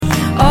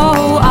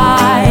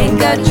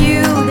got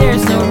you.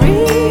 There's no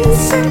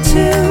reason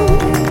to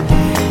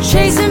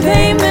chasing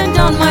payment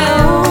on my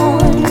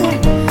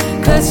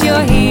own, 'cause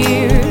you're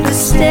here to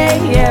stay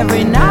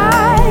every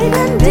night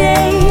and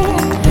day.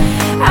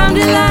 I'm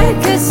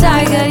delighted 'cause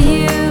I got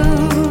you.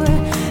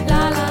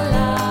 La la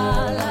la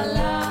la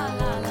la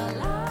la la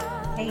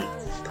la. Hate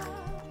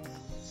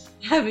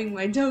having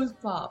my toes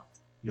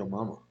popped. Yo,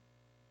 mama.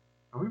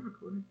 Are we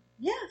recording?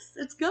 Yes,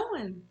 it's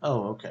going.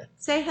 Oh, okay.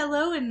 Say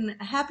hello and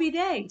happy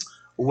day.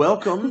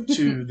 Welcome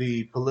to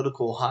the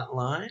Political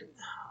Hotline.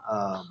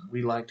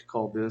 We like to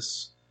call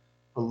this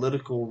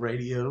political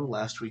radio.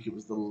 Last week it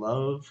was the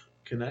Love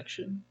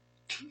Connection.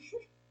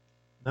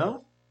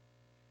 No?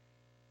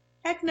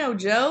 Heck no,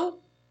 Joe.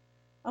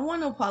 I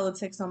want no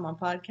politics on my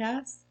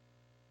podcast.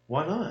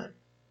 Why not?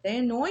 They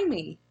annoy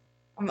me.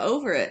 I'm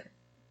over it.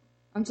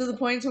 I'm to the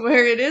point to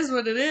where it is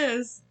what it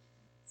is.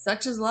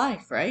 Such is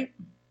life, right?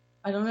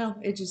 I don't know.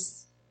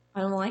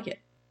 I don't like it.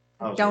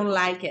 I don't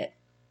like it.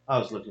 I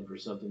was looking for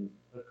something,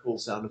 a cool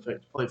sound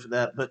effect to play for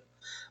that, but...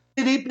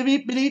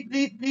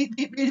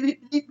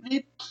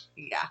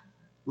 Yeah.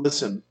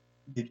 Listen,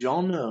 did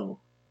y'all know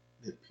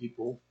that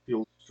people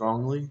feel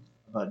strongly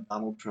about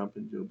Donald Trump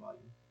and Joe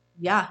Biden?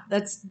 Yeah,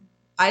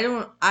 I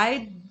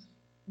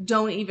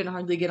don't even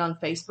hardly get on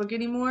Facebook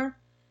anymore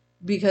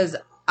because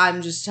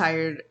I'm just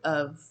tired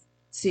of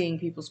seeing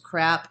people's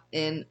crap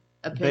and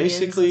opinions.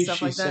 Basically, and stuff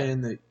she's like that.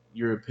 saying that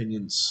your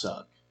opinions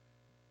suck.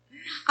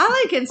 I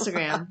like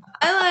Instagram.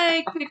 I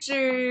like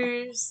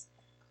pictures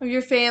of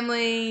your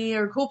family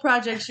or cool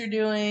projects you're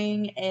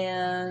doing,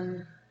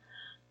 and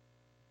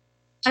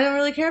I don't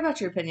really care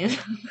about your opinion.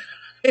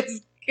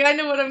 It's kind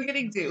of what I'm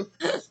getting to.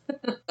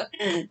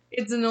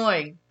 It's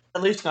annoying.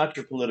 At least not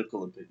your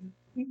political opinion.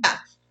 Yeah.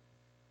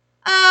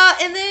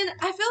 And then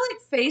I feel like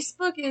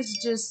Facebook is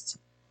just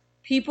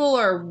people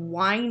are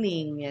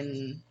whining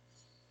and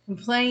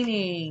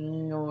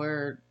complaining,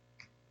 or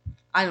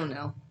I don't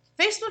know.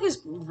 Facebook is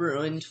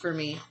ruined for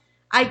me.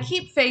 I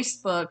keep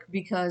Facebook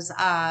because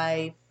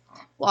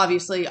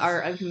obviously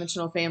our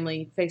unconventional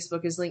family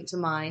Facebook is linked to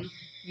mine.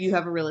 You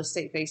have a real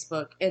estate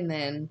Facebook, and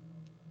then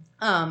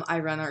I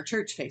run our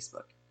church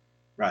Facebook.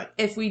 Right.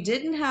 If we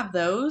didn't have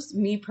those,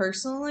 me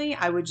personally,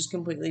 I would just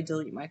completely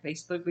delete my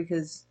Facebook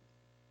because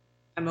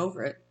I'm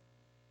over it.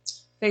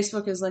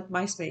 Facebook is like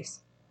MySpace.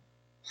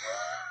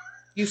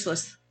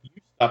 Useless.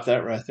 Stop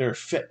that right there.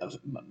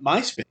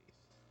 MySpace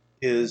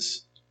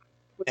is,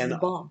 and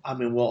bomb. I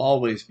mean, will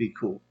always be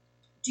cool.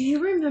 Do you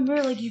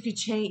remember, like, you could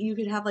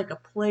have, like, a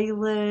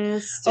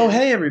playlist? Oh,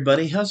 hey,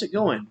 everybody. How's it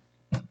going?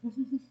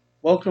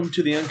 Welcome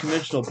to the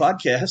Unconventional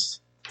Podcast.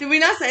 Did we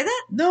not say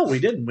that? No, we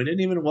didn't. We didn't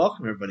even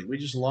welcome everybody. We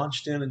just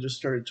launched in and just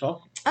started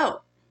talking.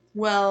 Oh,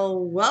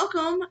 well,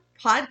 welcome,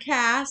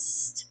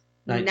 podcast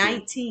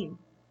 19.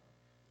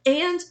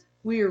 And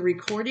we are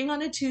recording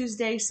on a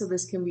Tuesday, so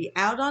this can be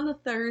out on a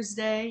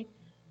Thursday.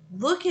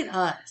 Look at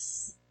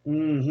us.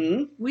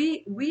 Mm-hmm.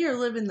 We are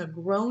living the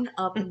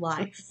grown-up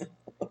life.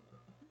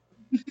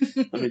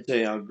 Let me tell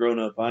you how grown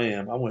up I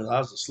am. I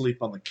was asleep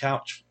on the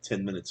couch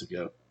 10 minutes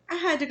ago. I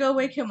had to go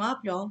wake him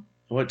up, y'all.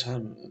 What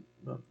time?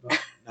 Not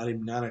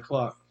even 9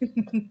 o'clock.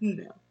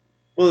 No.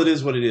 Well, it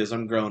is what it is.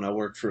 I'm grown. I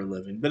work for a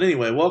living. But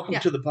anyway, welcome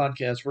to the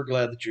podcast. We're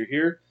glad that you're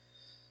here.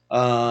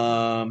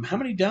 How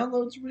many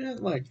downloads are we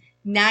at? Like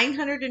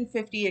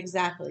 950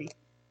 exactly.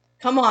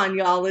 Come on,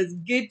 y'all. Let's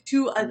get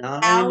to 1,000.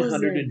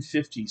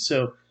 950.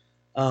 So,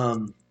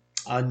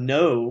 I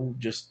know. I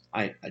just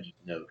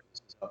know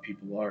this is how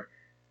people are.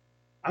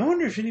 I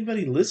wonder if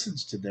anybody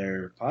listens to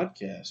their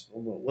podcast.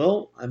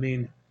 Well, I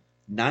mean,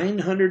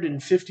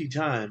 950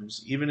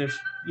 times. Even if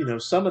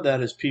some of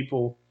that is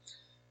people,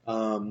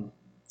 listen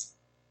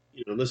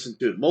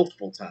to it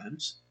multiple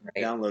times,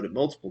 right. Download it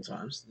multiple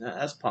times.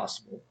 That's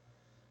possible.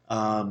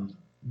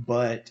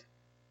 But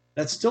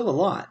that's still a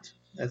lot.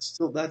 That's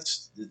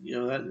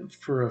that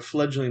for a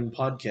fledgling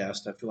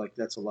podcast. I feel like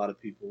that's a lot of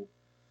people.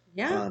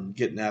 Yeah.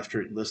 Getting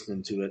after it and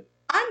listening to it.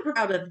 I'm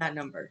proud of that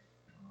number.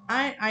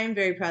 I am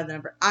very proud of the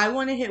number. I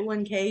want to hit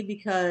 1K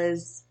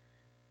because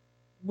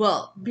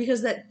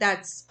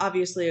that's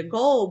obviously a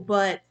goal,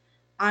 but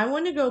I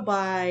want to go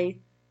buy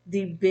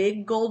the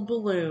big gold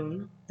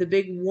balloon, the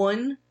big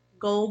one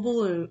gold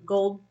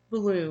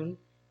balloon,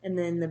 and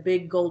then the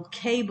big gold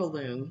K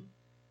balloon.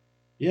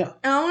 Yeah.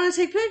 And I want to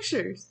take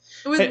pictures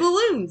with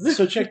balloons.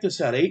 So check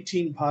this out.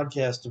 18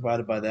 podcasts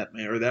divided by that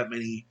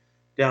many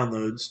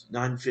downloads.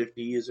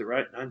 950, is it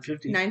right?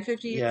 950?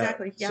 950, yeah.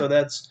 Exactly. Yeah. So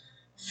that's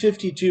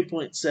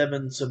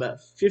 52.7, so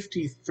about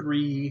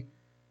 53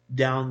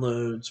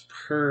 downloads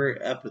per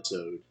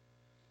episode.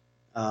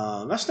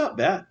 That's not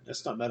bad.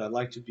 I'd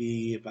like to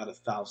be about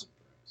 1,000 per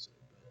episode.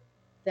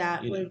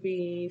 That would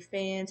be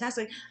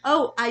fantastic.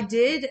 Oh, I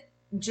did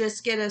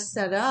just get us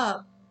set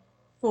up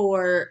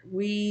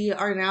we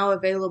are now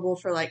available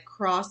for like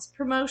cross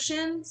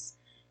promotions.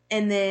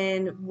 And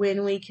then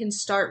when we can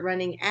start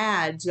running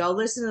ads, y'all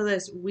listen to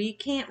this. We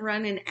can't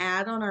run an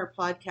ad on our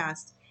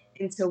podcast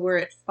until we're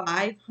at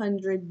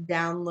 500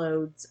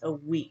 downloads a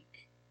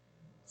week.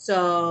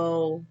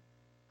 So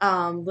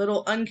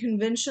little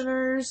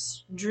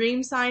unconventioners,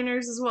 dream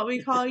signers is what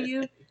we call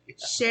you.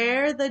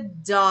 Share the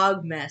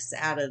dog mess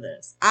out of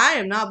this. I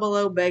am not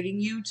below begging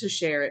you to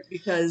share it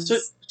because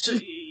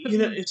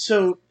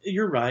So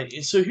you're right.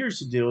 And so here's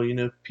the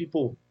deal.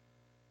 People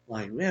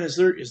like, man, is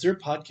there a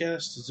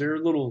podcast? Is there a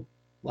little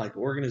like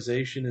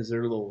organization? Is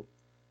there a little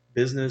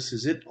business?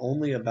 Is it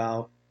only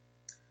about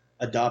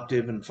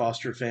adoptive and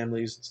foster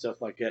families and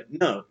stuff like that?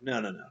 No,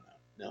 no, no, no,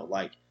 no, no.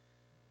 Like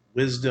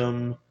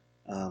wisdom,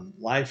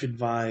 life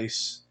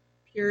advice,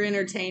 pure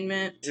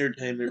entertainment.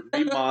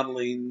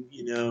 remodeling,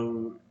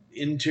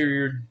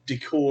 interior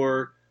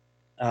decor,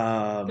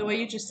 The way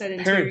you just said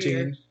interior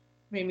parenting.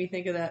 made me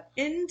think of that.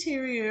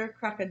 Interior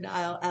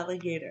crocodile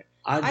alligator.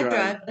 I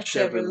drive a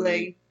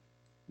Chevrolet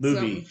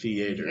movie something.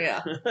 theater.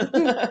 Yeah.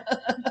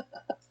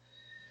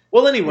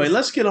 Well, anyway,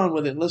 let's get on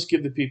with it. Let's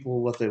give the people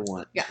what they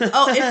want. Yeah.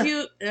 Oh, if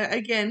you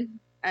again,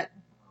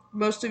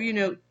 most of you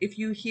know, if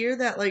you hear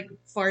that like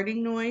farting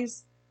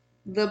noise,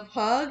 the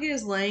pug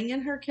is laying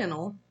in her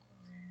kennel,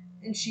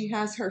 and she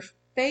has her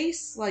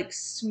face like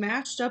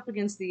smashed up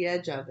against the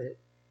edge of it,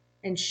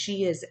 and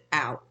she is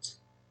out.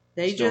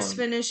 They just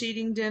Storm. finished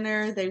eating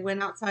dinner. They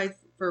went outside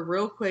for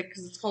real quick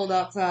because it's cold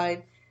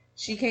outside.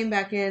 She came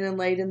back in and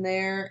laid in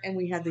there, and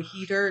we had the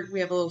heater. We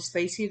have a little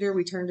space heater.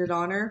 We turned it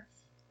on her,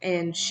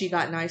 and she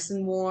got nice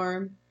and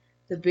warm.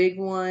 The big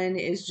one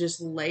is just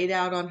laid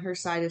out on her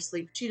side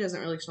asleep. She doesn't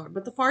really snore,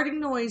 but the farting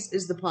noise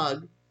is the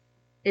pug.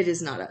 It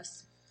is not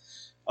us.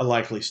 A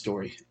likely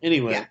story.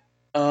 Anyway,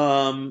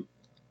 Yeah.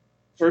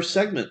 First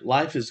segment,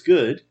 life is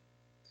good.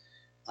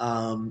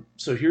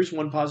 So here's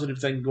one positive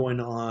thing going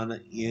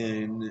on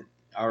in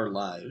our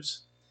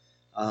lives.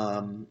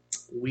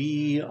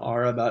 We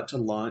are about to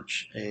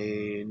launch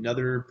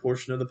another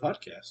portion of the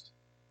podcast.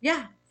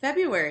 Yeah,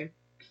 February.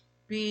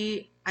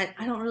 I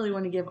don't really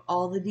want to give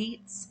all the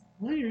deets.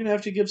 Well, you're going to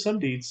have to give some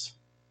deeds.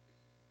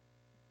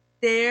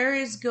 There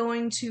is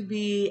going to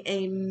be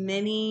a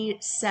mini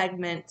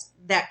segment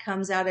that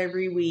comes out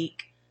every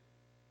week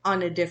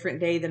on a different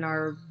day than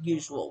our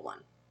usual one.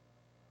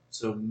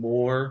 So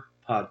more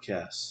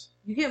podcasts.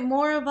 You get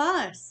more of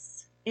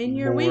us in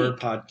your More week.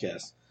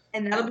 podcasts.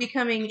 And that'll be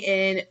coming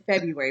in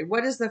February.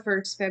 What is the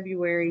first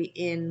February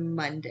in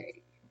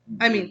Monday?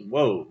 I mean,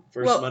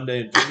 first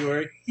Monday in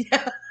February?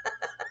 Yeah.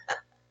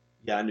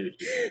 Yeah, I knew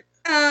what you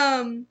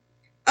meant.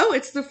 Oh,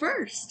 it's the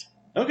first.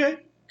 Okay,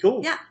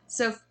 cool. Yeah,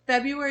 so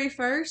February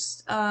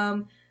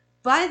 1st.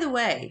 By the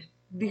way,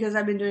 because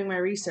I've been doing my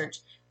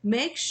research,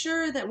 make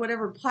sure that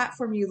whatever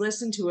platform you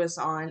listen to us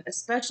on,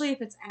 especially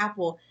if it's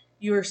Apple,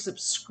 you are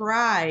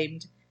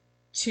subscribed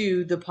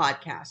to the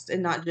podcast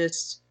and not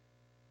just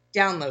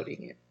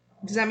downloading it.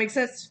 Does that make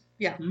sense?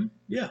 Yeah. Mm-hmm.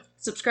 Yeah.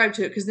 Subscribe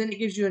to it because then it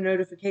gives you a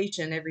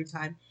notification every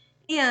time.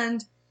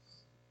 And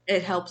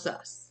it helps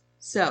us.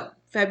 So,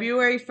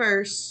 February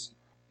 1st,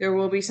 there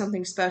will be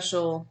something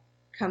special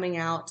coming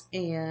out,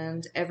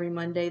 and every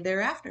Monday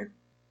thereafter.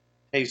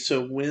 Hey,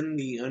 so when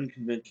the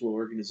Unconventional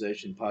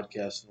Organization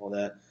podcast and all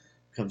that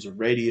becomes a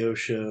radio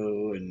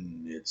show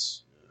and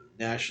it's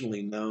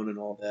nationally known and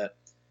all that,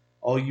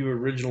 all you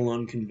original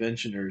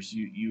unconventioners,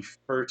 you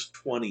first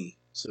 20,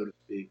 so to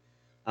speak,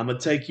 I'm going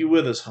to take you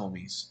with us,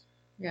 homies.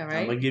 Yeah, right?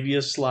 I'm going to give you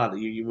a slot.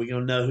 We're going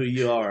to know who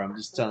you are. I'm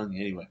just telling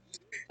you. Anyway,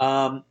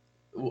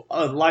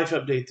 a life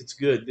update that's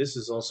good. This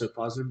is also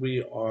positive.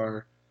 We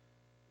are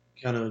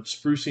kind of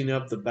sprucing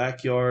up the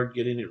backyard,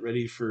 getting it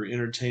ready for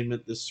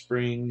entertainment this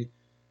spring.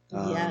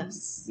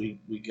 Yes.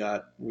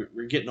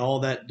 We're getting all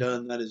that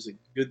done. That is a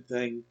good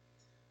thing.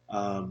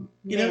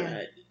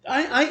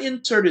 I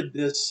inserted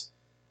this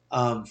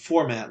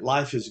format.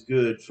 Life is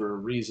good for a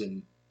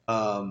reason.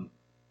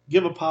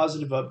 Give a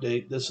positive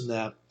update, this and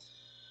that.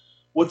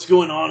 What's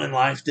going on in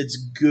life that's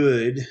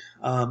good?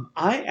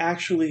 I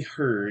actually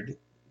heard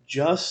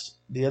just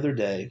the other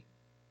day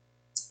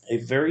a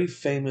very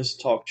famous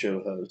talk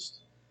show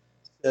host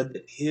said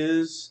that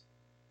his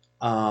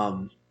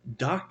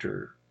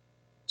doctor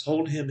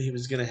told him he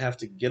was going to have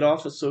to get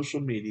off of social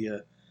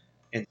media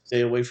and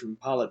stay away from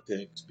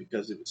politics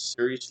because it was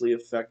seriously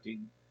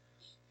affecting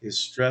his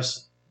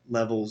stress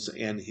levels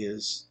and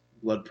his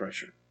blood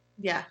pressure.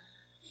 Yeah.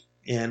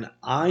 And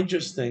I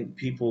just think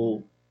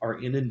people are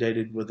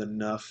inundated with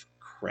enough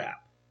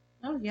crap.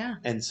 Oh, yeah.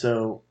 And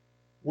so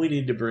we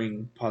need to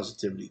bring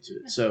positivity to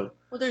it. So,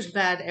 well, there's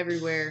bad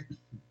everywhere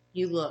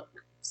you look.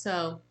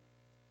 So,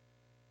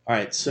 all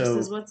right. So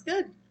this is what's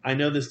good. I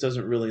know this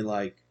doesn't really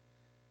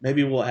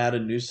maybe we'll add a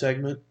new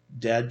segment,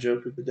 Dad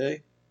Joke of the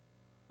Day.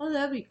 Oh,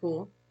 that'd be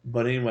cool.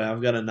 But anyway,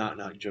 I've got a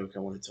knock-knock joke I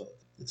want to tell.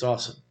 It's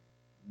awesome.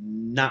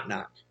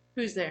 Knock-knock.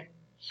 Who's there?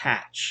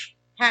 Hatch.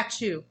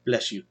 Hatch you.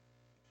 Bless you.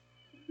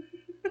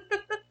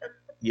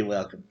 You're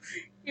welcome.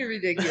 You're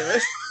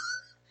ridiculous.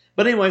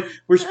 But anyway,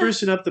 we're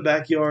sprucing up the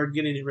backyard,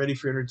 getting it ready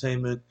for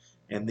entertainment,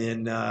 and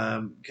then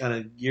kind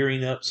of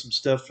gearing up some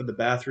stuff for the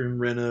bathroom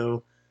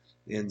reno.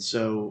 And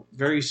so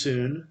very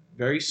soon,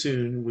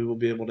 we will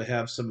be able to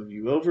have some of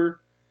you over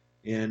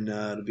and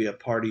to be a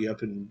party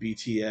up in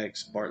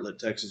BTX, Bartlett,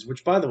 Texas,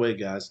 which, by the way,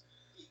 guys,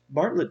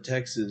 Bartlett,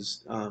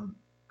 Texas,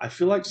 I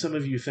feel like some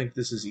of you think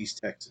this is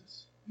East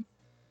Texas.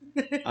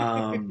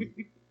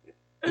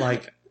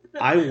 Like,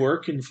 I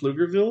work in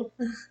Pflugerville.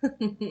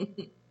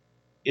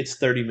 It's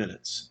 30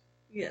 minutes.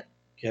 Yeah.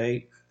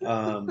 Okay.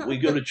 We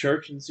go to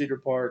church in Cedar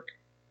Park.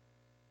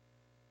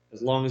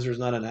 As long as there's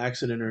not an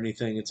accident or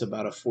anything, it's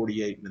about a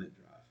 48-minute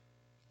drive.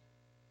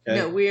 Okay?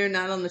 No, we are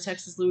not on the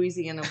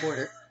Texas-Louisiana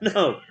border.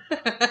 No,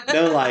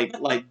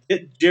 like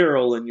get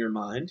Gerald in your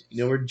mind.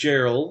 You know where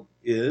Gerald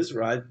is,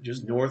 right?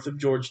 Just north of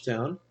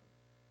Georgetown.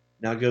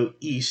 Now go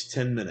east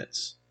 10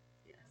 minutes.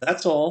 Yes.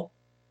 That's all.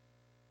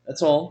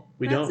 That's all.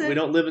 We That's don't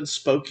it. live in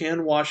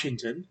Spokane,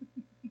 Washington.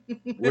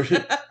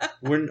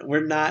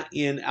 We're not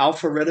in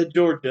Alpharetta,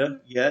 Georgia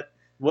yet.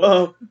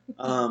 Whoa.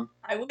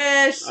 I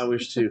wish. I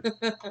wish too.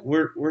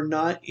 We're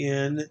not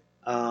in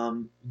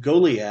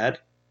Goliad,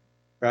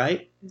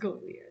 right?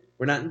 Goliad.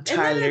 We're not in Isn't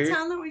Tyler. that a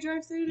town that we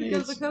drive through to go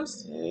to the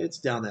coast? It's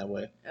down that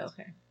way.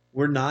 Okay.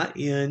 We're not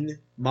in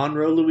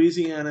Monroe,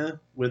 Louisiana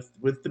with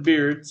the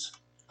beards.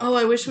 Oh,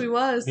 I wish we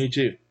was. Me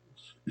too.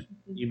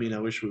 You mean I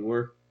wish we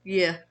were?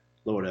 Yeah.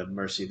 Lord have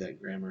mercy,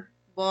 that grammar.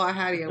 Boy,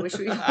 howdy, I wish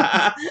we was.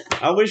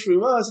 I wish we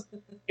was.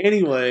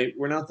 Anyway,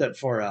 we're not that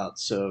far out,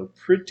 so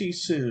pretty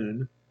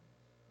soon,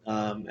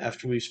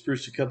 after we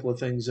spruce a couple of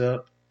things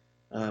up,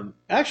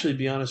 actually, to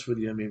be honest with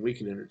you, I mean, we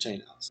can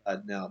entertain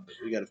outside now, but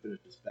we got to finish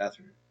this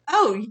bathroom.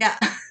 Oh, yeah.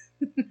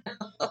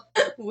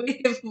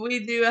 we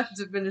do have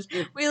to finish.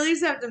 We at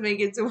least have to make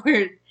it to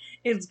where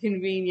it's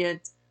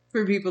convenient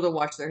for people to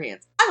wash their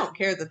hands. I don't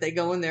care that they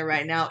go in there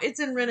right now. It's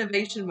in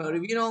renovation mode.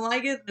 If you don't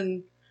like it,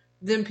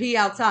 then pee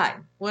outside.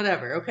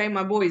 Whatever. Okay,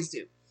 my boys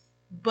do.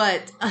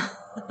 But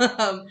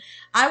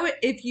I would,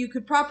 if you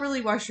could properly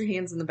wash your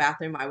hands in the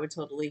bathroom, I would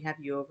totally have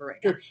you over right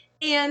now.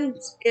 And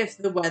if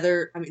the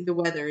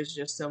weather is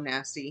just so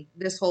nasty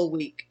this whole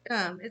week.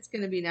 It's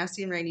going to be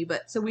nasty and rainy,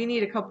 but so we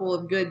need a couple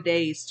of good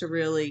days to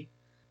really,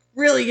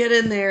 really get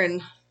in there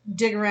and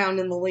dig around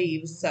in the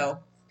leaves. So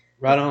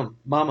right on,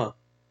 Mama.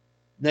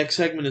 Next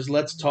segment is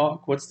Let's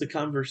Talk. What's the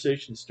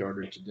conversation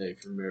starter today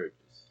for marriages?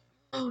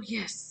 Oh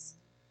yes,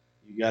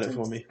 you got it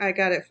for me. I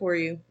got it for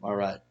you. All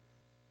right.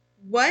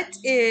 What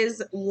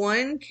is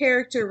one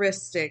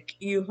characteristic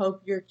you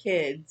hope your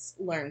kids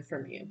learn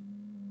from you?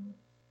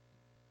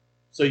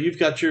 So you've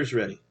got yours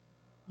ready.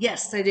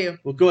 Yes, I do.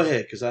 Well, go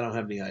ahead, because I don't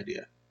have any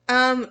idea.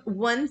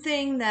 One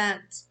thing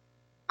that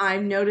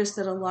I've noticed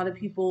that a lot of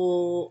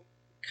people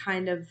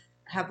kind of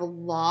have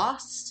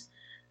lost,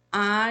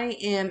 I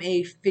am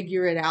a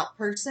figure it out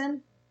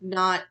person,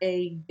 not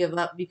a give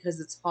up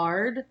because it's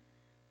hard,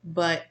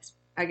 but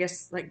I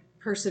guess like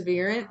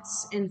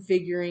perseverance in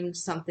figuring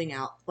something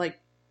out. Like,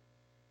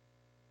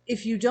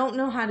 if you don't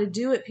know how to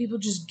do it, people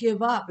just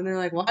give up and they're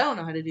like, well, I don't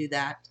know how to do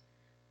that.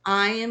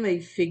 I am a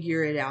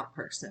figure it out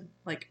person.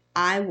 Like,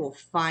 I will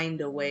find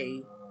a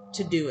way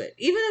to do it.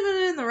 Even if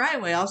it isn't the right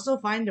way, I'll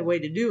still find a way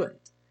to do it.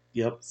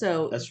 Yep.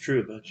 So that's true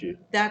about you.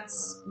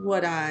 That's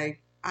what I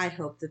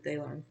hope that they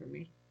learn from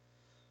me.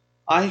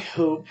 I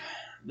hope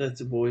that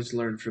the boys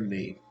learn from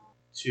me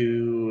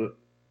to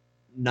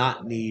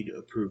not need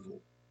approval.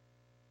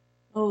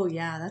 Oh,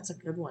 yeah, that's a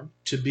good one.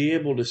 To be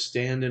able to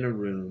stand in a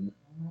room,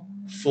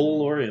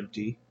 full or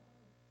empty,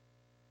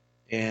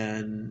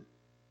 and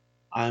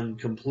I'm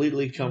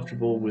completely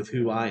comfortable with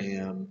who I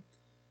am,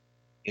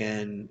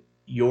 and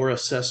your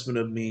assessment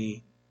of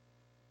me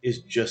is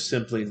just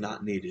simply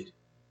not needed.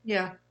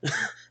 Yeah.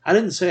 I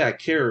didn't say I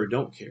care or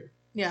don't care.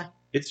 Yeah.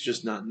 It's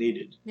just not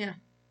needed. Yeah.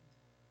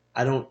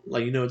 I don't,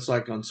 like, it's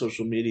like on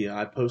social media,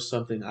 I post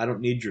something, I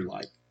don't need your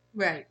like.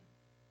 Right.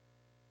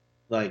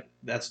 Like,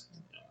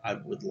 I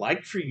would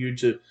like for you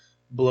to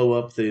blow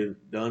up the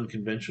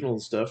unconventional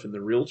stuff and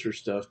the realtor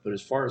stuff, but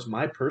as far as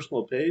my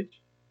personal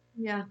page,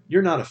 yeah,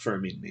 you're not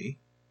affirming me.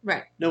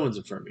 Right. No one's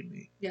affirming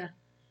me. Yeah.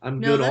 I'm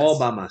good all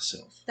by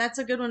myself. That's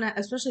a good one,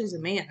 especially as a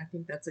man. I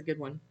think that's a good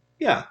one.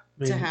 Yeah.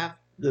 To have.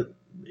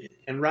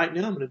 And right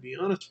now, I'm going to be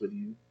honest with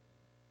you.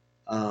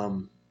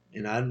 And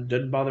it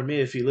doesn't bother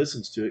me if he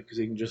listens to it because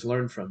he can just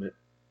learn from it.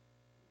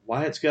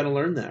 Wyatt's got to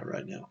learn that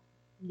right now.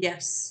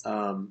 Yes.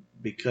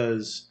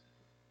 Because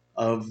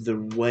of the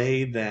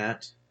way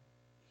that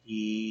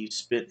he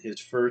spent his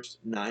first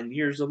 9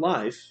 years of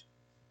life,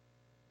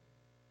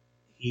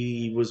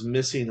 he was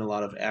missing a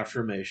lot of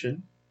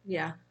affirmation.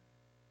 Yeah.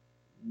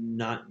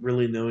 Not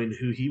really knowing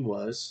who he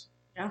was.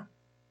 Yeah.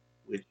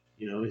 Which,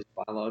 his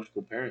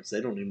biological parents, they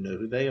don't even know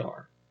who they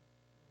are.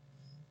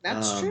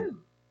 That's true.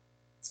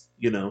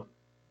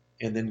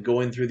 And then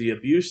going through the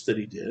abuse that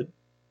he did,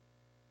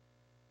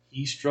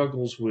 he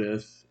struggles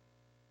with,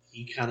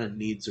 he kind of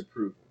needs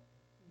approval.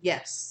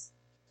 Yes.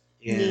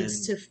 And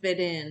needs to fit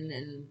in.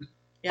 And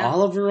yeah.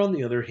 Oliver, on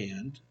the other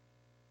hand,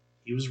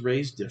 he was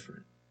raised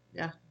different.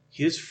 Yeah.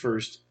 His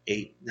first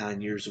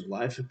 8-9 years of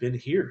life have been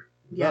here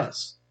with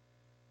us.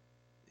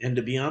 And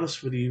to be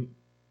honest with you,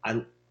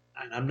 I'm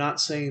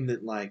not saying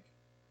that, like,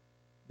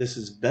 this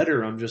is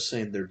better. I'm just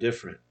saying they're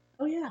different.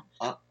 Oh, yeah.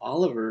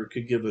 Oliver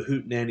could give a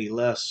hootenanny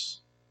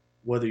less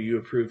whether you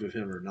approve of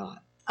him or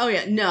not. Oh,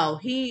 yeah. No,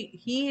 he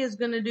is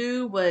going to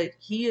do what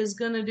he is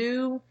going to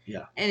do.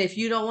 Yeah. And if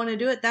you don't want to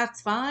do it, that's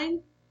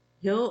fine.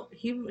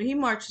 He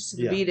marches to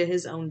the beat of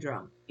his own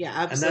drum.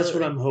 Yeah, And absolutely. that's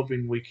what I'm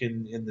hoping we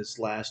can, in this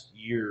last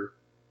year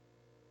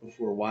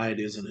before Wyatt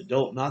is an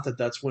adult. Not that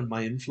that's when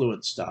my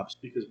influence stops,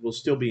 because we'll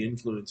still be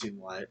influencing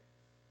Wyatt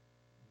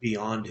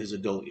beyond his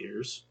adult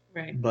years.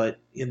 Right. But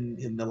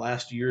in the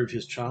last year of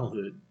his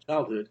childhood,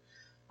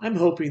 I'm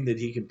hoping that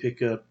he can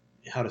pick up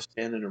how to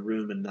stand in a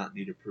room and not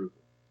need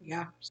approval.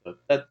 Yeah. So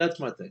that's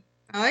my thing.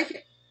 I like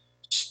it.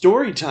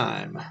 Story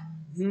time.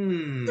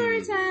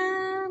 Story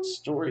time.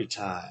 Story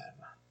time.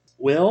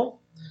 Well,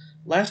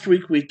 last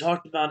week we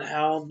talked about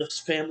how this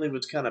family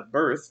was kind of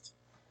birthed,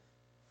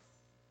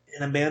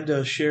 and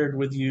Amanda shared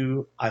with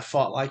you, I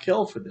fought like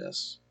hell for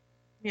this.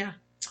 Yeah.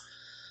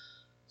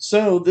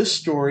 So this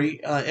story,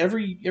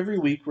 every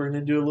week we're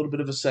going to do a little bit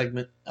of a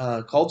segment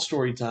called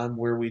Story Time,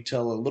 where we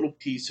tell a little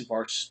piece of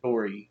our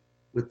story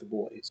with the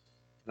boys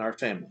and our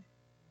family,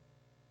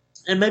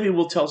 and maybe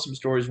we'll tell some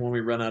stories when we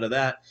run out of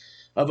that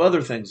of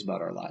other things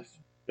about our life.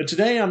 But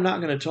today I'm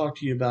not going to talk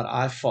to you about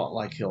I fought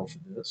like hell for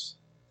this.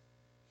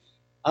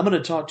 I'm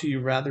going to talk to you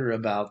rather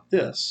about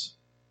this: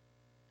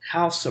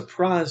 how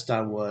surprised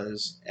I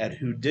was at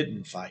who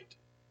didn't fight.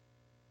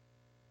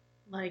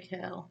 Like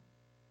hell.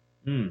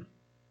 Hmm.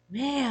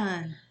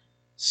 Man.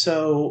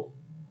 So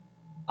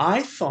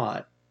I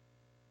thought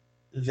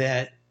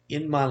that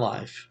in my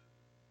life,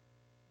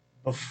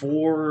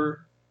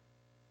 before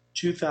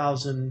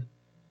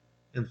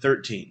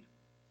 2013,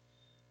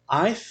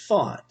 I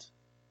thought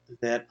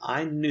that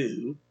I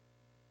knew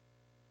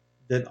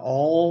that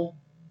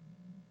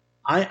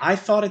I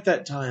thought at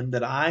that time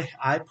that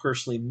I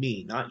personally,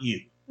 me, not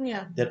you,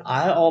 Yeah. that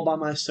I all by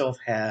myself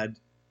had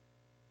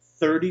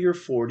 30 or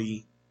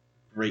 40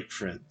 great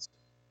friends.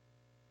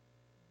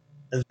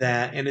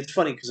 And it's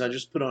funny because I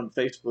just put on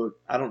Facebook,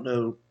 I don't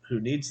know who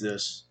needs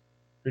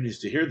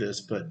to hear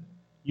this, but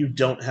you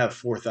don't have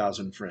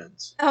 4,000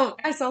 friends. Oh,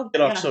 I saw that.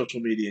 Get off social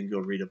media and go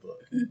read a book.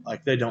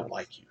 Like, they don't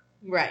like you.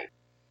 Right.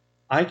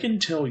 I can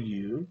tell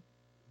you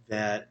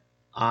that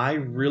I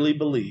really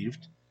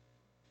believed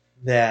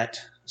that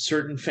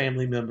certain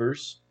family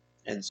members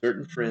and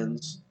certain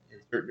friends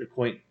and certain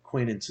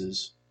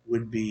acquaintances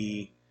would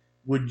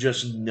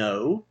just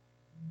know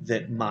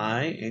that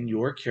my and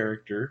your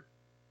character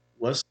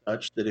was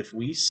such that if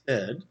we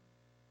said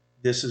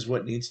this is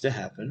what needs to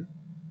happen,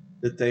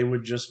 that they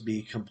would just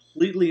be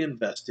completely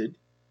invested,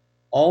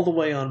 all the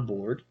way on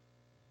board,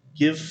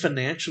 give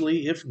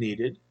financially if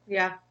needed,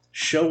 Yeah.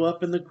 show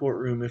up in the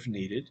courtroom if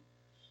needed,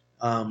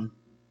 um,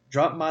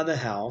 drop by the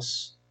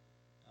house,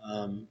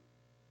 um,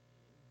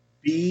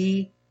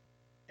 be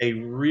a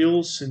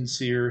real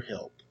sincere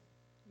help,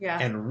 Yeah.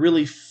 and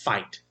really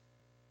fight.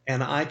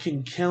 And I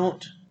can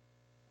count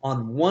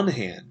on one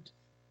hand,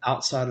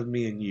 outside of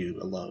me and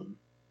you alone,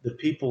 the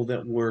people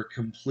that were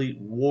complete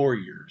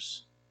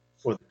warriors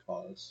for the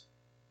cause.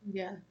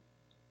 Yeah.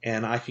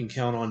 And I can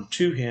count on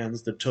two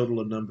hands the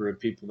total number of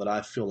people that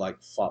I feel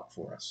like fought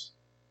for us.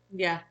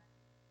 Yeah.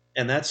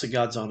 And that's the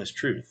God's honest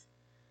truth.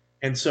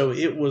 And so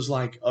it was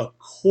like a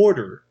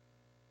quarter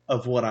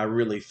of what I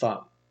really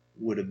thought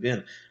would have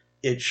been.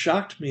 It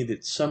shocked me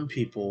that some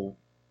people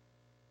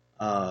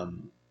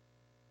um,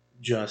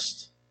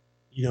 just,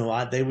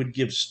 they would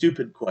give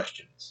stupid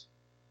questions.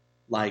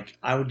 Like,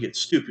 I would get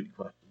stupid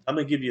questions. I'm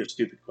going to give you a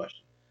stupid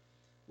question.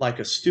 Like,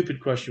 a stupid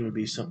question would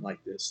be something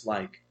like this.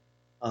 Like,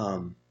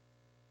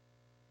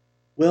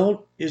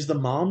 well, is the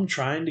mom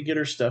trying to get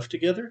her stuff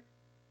together?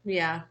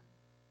 Yeah.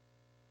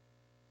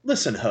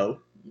 Listen, ho.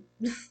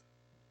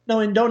 No,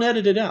 and don't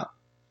edit it out.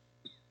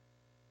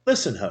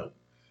 Listen, ho.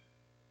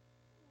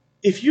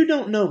 If you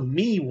don't know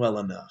me well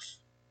enough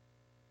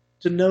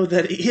to know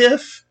that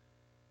if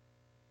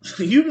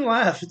you can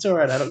laugh, it's all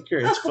right. I don't care.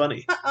 It's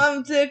funny.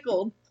 I'm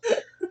tickled.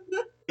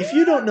 If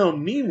you don't know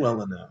me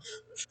well enough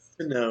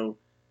to know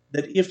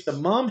that if the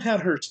mom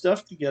had her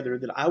stuff together,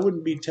 that I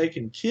wouldn't be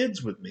taking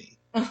kids with me,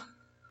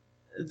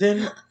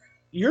 then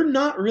you're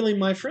not really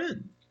my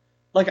friend.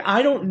 Like,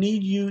 I don't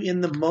need you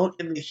in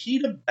the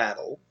heat of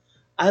battle.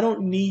 I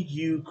don't need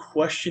you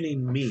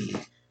questioning me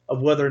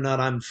of whether or not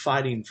I'm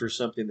fighting for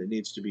something that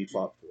needs to be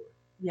fought for.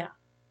 Yeah.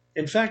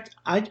 In fact,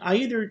 I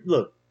either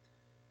look.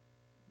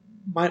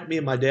 Me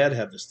and my dad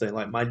have this thing.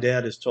 Like, my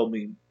dad has told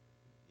me,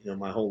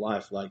 my whole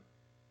life, like,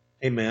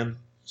 hey man,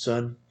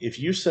 son, if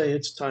you say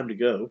it's time to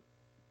go,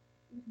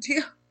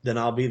 Yeah. then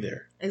I'll be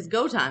there. It's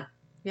go time.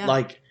 Yeah.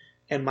 Like,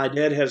 and my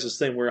dad has this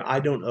thing where I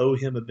don't owe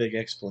him a big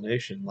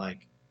explanation.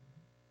 Like,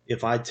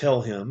 if I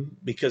tell him,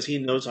 because he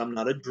knows I'm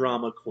not a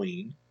drama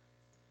queen,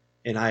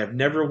 and I have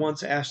never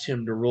once asked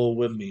him to roll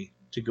with me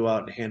to go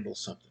out and handle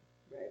something.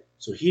 Right.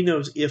 So he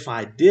knows if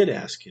I did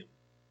ask him,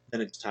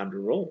 then it's time to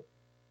roll.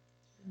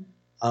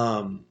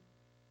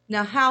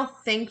 Now, how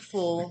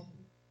thankful?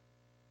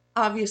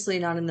 Obviously,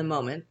 not in the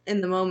moment.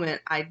 In the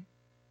moment, I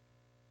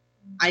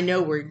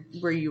know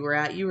where you were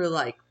at. You were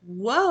like,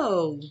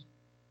 "Whoa,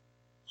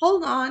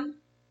 hold on!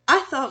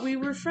 I thought we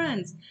were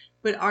friends."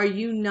 But are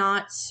you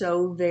not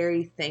so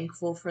very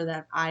thankful for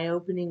that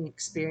eye-opening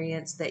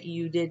experience that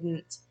you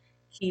didn't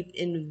keep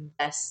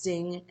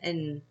investing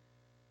and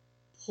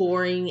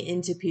pouring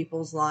into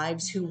people's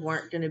lives who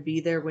weren't going to be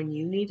there when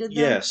you needed them.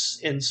 Yes,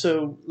 and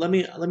so let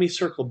me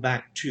circle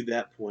back to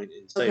that point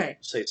and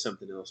say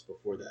something else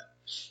before that.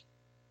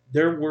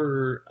 There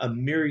were a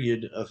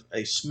myriad of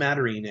a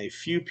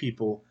few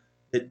people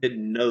that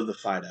didn't know the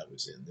fight I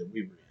was in, that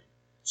we were in.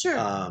 Sure.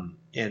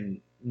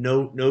 And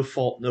no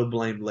fault, no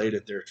blame laid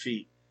at their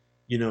feet.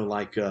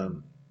 Like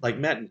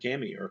Matt and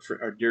Cammy,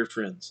 our dear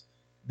friends.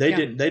 They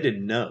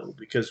didn't know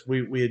because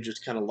we had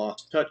just kind of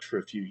lost touch for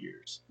a few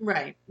years.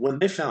 Right. When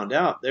they found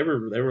out, they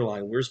were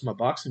like, "Where's my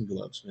boxing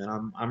gloves,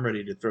 man? I'm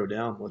ready to throw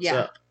down. What's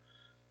up?"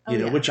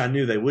 Which I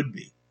knew they would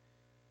be.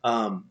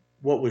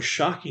 What was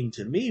shocking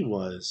to me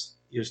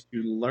is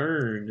to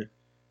learn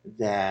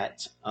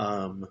that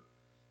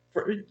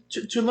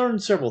to learn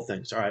several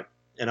things. All right,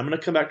 and I'm going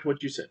to come back to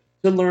what you said.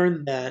 To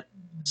learn that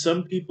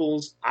some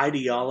people's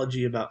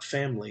ideology about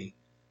family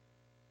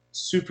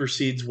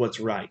supersedes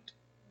what's right.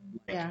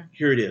 Yeah.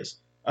 Here it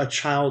is. A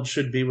child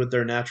should be with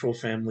their natural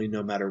family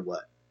no matter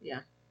what.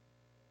 Yeah.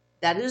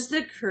 That is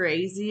the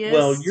craziest.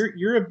 Well,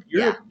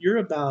 you're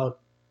about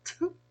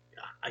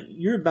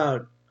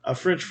a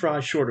French fry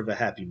short of a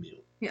Happy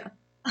Meal. Yeah.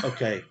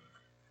 Okay.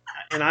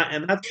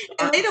 And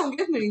they don't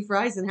give many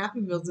fries and Happy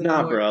Meals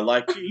anymore. Nah, bro.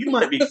 Like you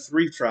might be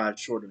 3 fries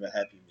short of a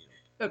Happy Meal.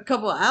 A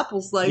couple of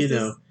apple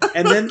slices.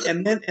 And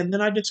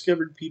then I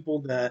discovered people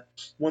that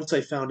once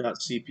they found out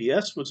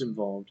CPS was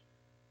involved,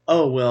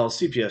 oh well,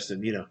 CPS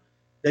didn't.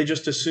 They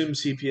just assume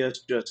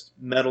CPS just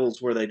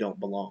meddles where they don't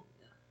belong.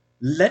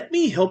 Let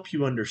me help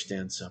you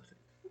understand something.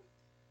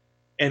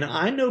 And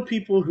I know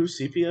people who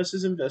CPS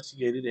has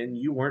investigated, and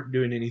you weren't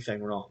doing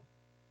anything wrong.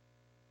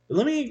 But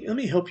let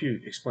me help you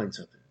explain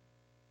something.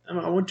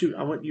 I want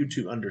you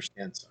to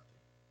understand something.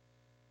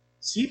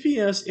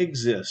 CPS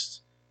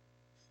exists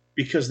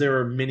because there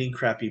are many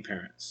crappy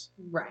parents.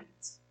 Right.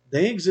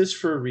 They exist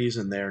for a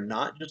reason. They are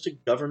not just a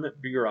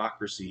government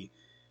bureaucracy.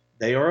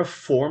 They are a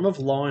form of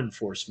law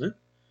enforcement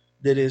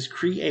that is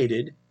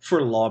created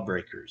for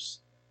lawbreakers,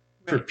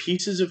 for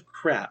pieces of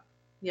crap.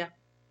 Yeah.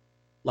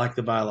 Like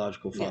the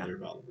biological father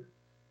of Oliver.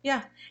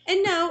 Yeah.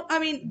 And no, I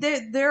mean,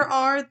 there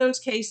are those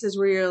cases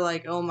where you're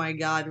like, oh my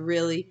God,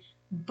 really?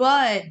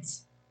 But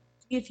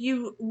if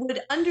you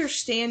would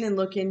understand and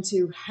look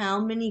into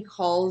how many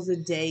calls a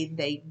day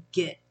they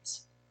get,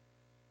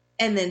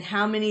 and then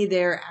how many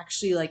they're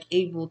actually like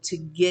able to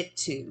get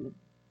to.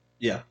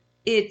 Yeah.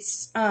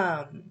 It's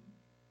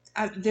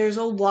there's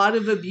a lot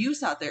of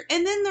abuse out there.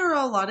 And then there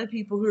are a lot of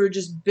people who are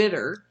just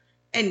bitter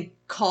and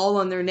call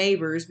on their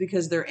neighbors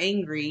because they're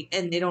angry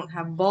and they don't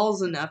have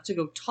balls enough to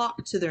go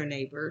talk to their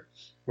neighbor.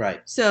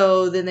 Right.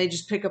 So then they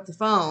just pick up the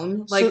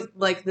phone,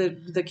 like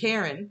the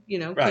Karen,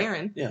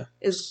 Karen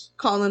is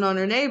calling on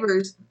her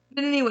neighbors.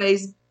 But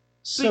anyways.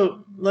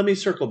 So let me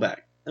circle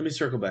back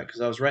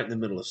because I was right in the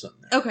middle of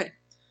something there. Okay.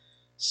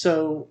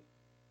 So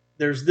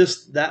there's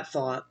that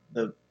thought.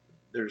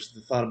 There's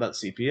the thought about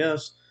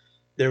CPS.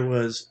 There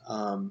was,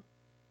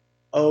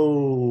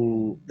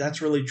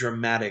 that's really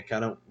dramatic. I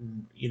don't,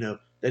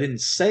 they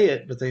didn't say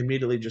it, but they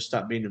immediately just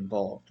stopped being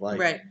involved. Like,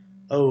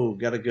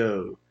 gotta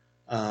go.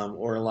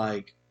 Or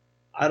like,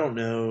 I don't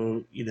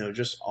know,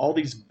 just all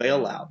these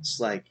bailouts.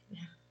 Like,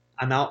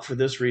 I'm out for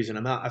this reason.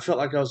 I'm out. I felt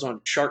like I was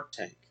on Shark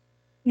Tank.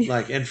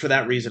 Like, and for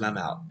that reason, I'm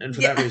out. And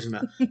for that reason,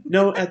 I'm out.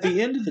 No, at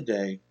the end of the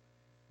day,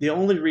 the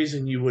only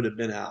reason you would have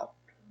been out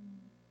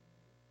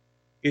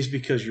is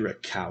because you're a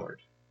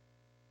coward.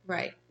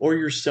 Right. Or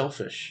you're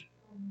selfish.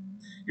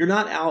 You're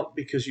not out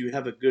because you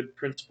have a good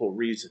principal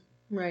reason.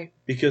 Right.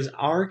 Because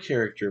our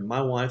character,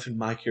 my wife and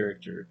my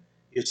character,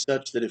 is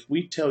such that if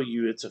we tell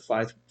you it's a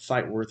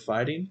fight worth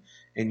fighting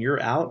and you're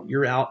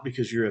out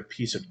because you're a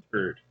piece of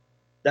turd.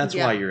 That's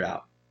why you're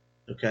out.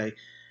 Okay?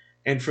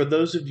 And for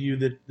those of you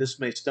that this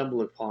may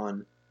stumble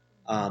upon,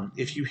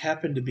 if you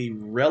happen to be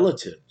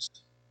relatives,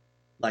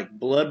 like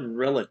blood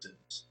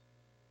relatives,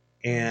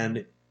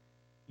 and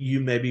you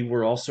maybe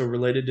were also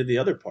related to the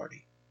other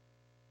party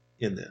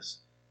in this,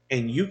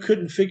 and you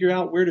couldn't figure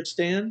out where to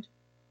stand,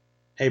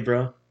 hey,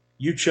 bro,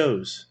 you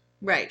chose.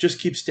 Right. Just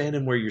keep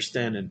standing where you're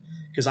standing,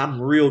 because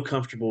I'm real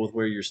comfortable with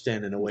where you're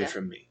standing away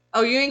from me.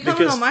 Oh, you ain't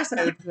coming on my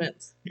side of the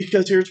fence.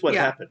 Because here's what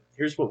happened.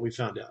 Here's what we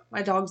found out.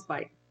 My dogs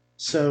bite.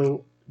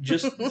 So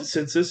just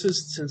since this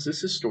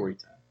is story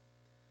time,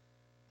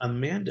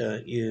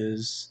 Amanda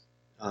is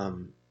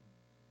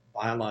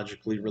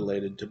biologically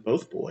related to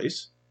both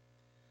boys.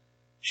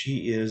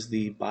 She is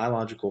the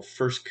biological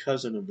first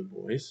cousin of the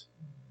boys,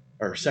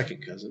 or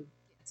second cousin.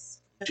 Yes.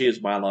 She is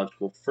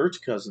biological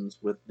first cousins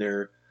with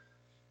their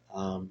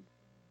mom,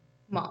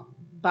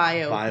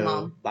 bio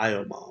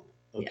mom.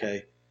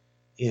 Okay.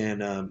 Yeah.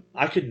 And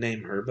I could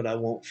name her, but I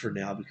won't for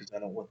now because I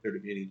don't want there to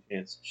be any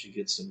chance that she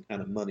gets some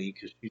kind of money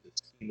because she's a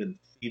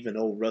scheming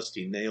old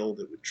rusty nail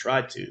that would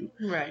try to.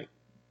 Right.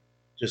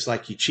 Just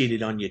like you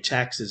cheated on your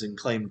taxes and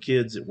claimed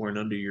kids that weren't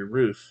under your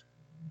roof.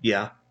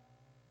 Yeah.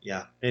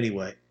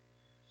 Anyway.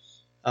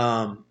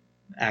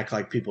 Act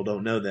like people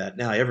don't know that.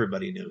 Now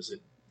everybody knows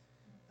it.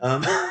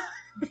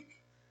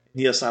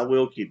 Yes, I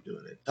will keep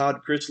doing it.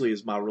 Todd Chrisley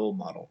is my role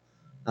model.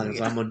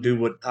 Because I'm going to do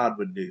what Todd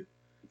would do.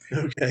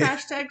 Okay.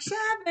 Hashtag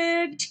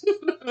savage.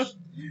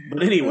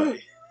 But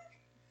anyway,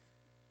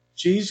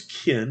 she's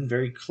kin,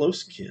 very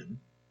close kin,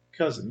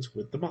 cousins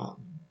with the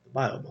mom, the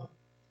bio mom.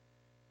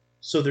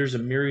 So there's a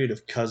myriad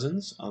of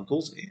cousins,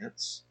 uncles,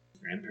 aunts,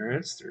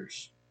 grandparents.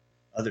 There's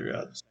other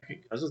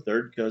second cousins,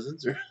 third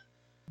cousins, or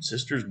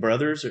sisters,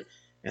 brothers,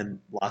 and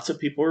lots of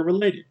people are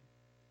related.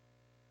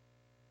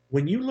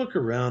 When you look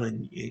around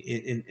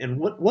and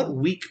what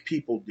weak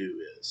people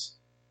do is,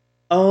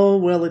 oh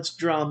well, it's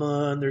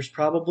drama and there's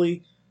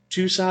probably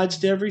two sides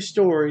to every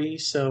story,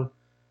 so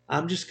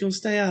I'm just gonna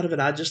stay out of it.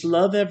 I just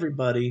love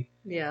everybody.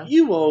 Yeah.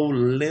 You old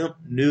limp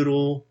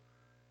noodle,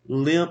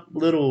 limp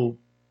little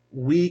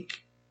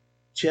weak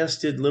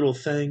chested little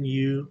thing,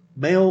 you,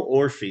 male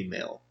or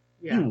female.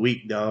 Yeah. You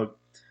weak dog.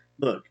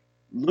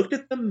 Look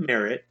at the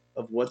merit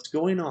of what's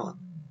going on.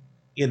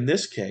 In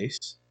this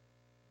case,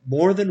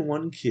 more than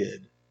one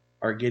kid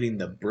are getting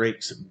the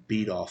brakes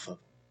beat off of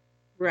them.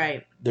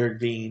 Right. They're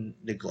being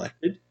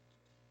neglected.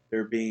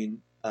 They're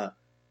being,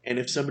 and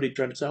if somebody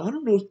tried to say, I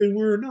don't know if they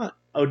were or not.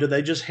 Oh, do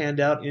they just hand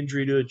out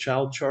injury to a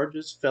child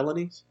charges,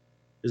 felonies?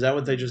 Is that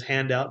what they just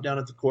hand out down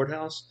at the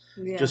courthouse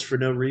Yeah. just for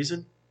no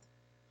reason?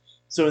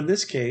 So in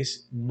this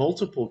case,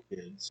 multiple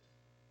kids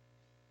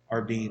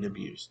are being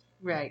abused.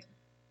 Right.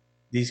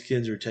 These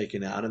kids are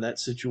taken out of that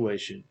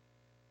situation.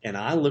 And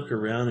I look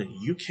around and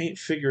you can't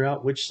figure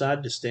out which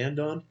side to stand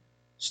on.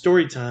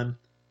 Story time.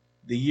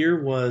 The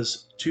year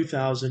was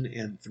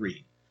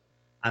 2003.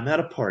 I'm at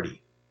a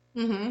party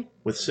Mm-hmm.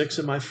 with 6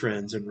 of my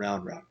friends in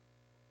Round Rock.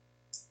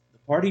 The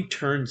party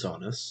turns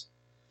on us.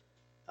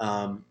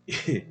 And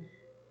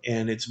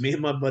it's me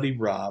and my buddy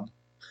Rob.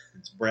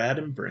 It's Brad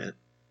and Brent.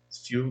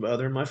 It's a few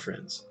other of my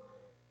friends.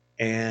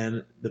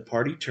 And the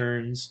party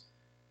turns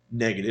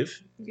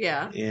negative.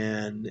 Yeah.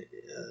 And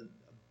a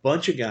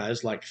bunch of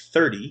guys, like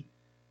 30,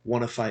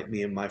 want to fight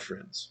me and my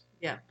friends.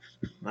 Yeah.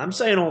 I'm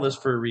saying all this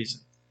for a reason.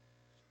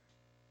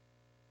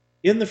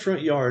 In the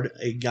front yard,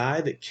 a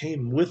guy that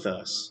came with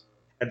us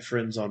had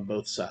friends on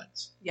both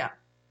sides. Yeah.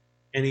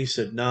 And he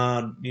said, nah,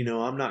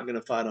 I'm not going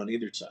to fight on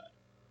either side.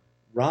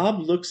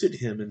 Rob looks at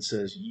him and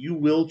says, you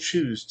will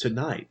choose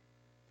tonight,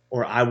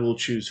 or I will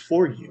choose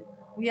for you.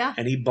 Yeah.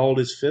 And he balled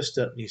his fist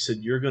up and he said,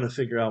 you're going to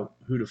figure out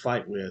who to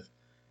fight with.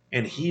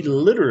 And he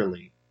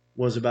literally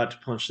was about to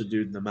punch the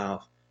dude in the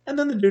mouth. And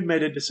then the dude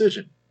made a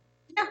decision.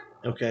 Yeah.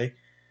 Okay.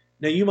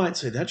 Now you might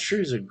say, that sure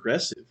is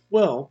aggressive.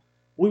 Well,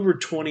 we were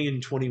 20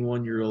 and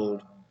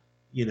 21-year-old,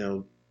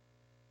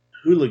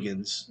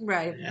 hooligans.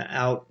 Right.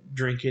 Out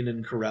drinking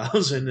and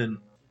carousing and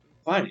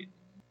fighting.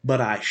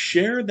 But I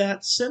share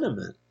that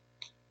sentiment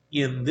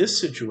in this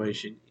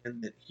situation,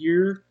 in that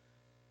here,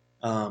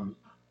 on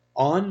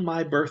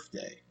my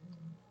birthday,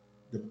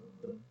 the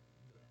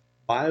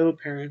bio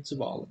parents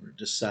of Oliver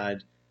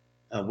decide,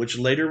 which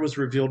later was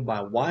revealed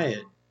by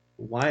Wyatt.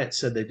 Wyatt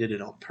said they did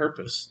it on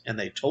purpose, and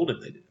they told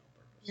him they did it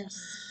on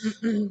purpose.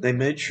 Yes. They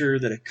made sure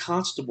that a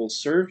constable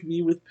served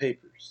me with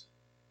papers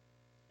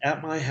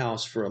at my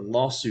house for a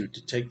lawsuit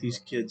to take these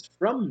kids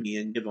from me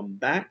and give them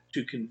back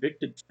to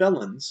convicted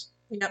felons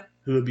Yep.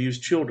 who abuse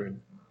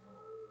children.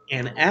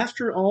 And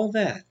after all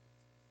that,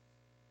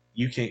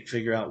 you can't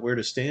figure out where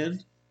to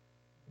stand,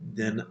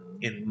 then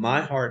in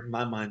my heart and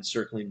my mind,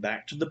 circling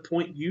back to the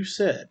point you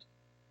said,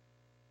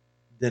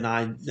 then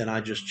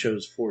I just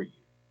chose for you.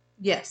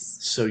 Yes.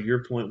 So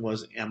your point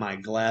was, am I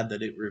glad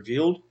that it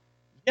revealed?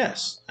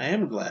 Yes, I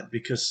am glad,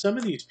 because some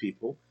of these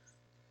people,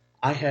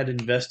 I had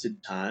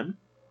invested time,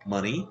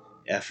 money,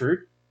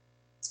 effort,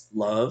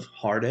 love,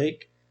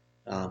 heartache,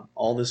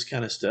 all this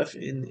kind of stuff,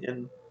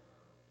 and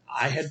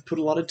I had put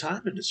a lot of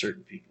time into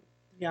certain people.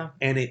 Yeah.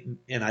 And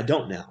I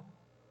don't now.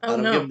 Oh, I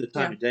don't no. give them the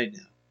time of day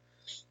now.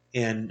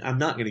 And I'm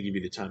not going to give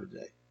you the time of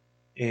day.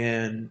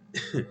 And,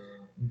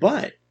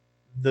 but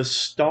the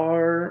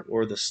star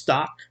or the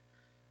stock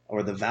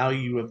or the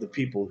value of the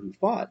people who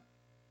fought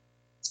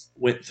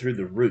went through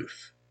the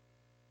roof.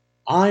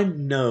 I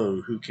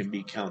know who can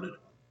be counted on.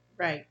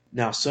 Right.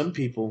 Now, some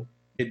people,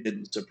 it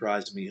didn't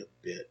surprise me a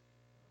bit.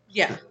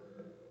 Yeah.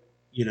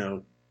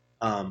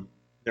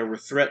 There were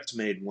threats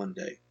made one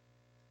day.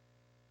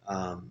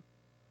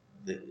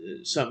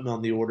 Something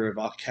on the order of,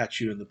 I'll catch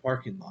you in the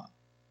parking lot.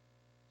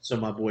 So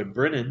my boy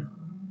Brennan,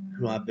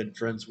 who I've been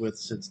friends with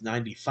since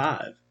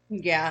 95,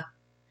 Yeah.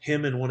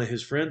 him and one of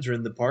his friends are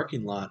in the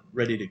parking lot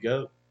ready to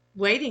go.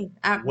 Waiting.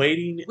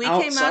 Waiting We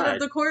outside. came out of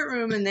the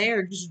courtroom and they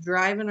are just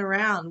driving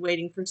around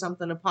waiting for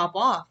something to pop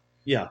off.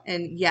 Yeah.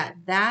 And yeah,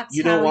 that's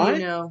You know how why? you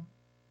know.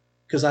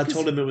 Because I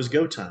told him it was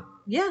go time.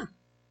 Yeah.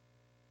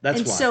 That's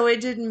and why. So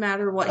it didn't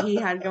matter what he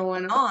had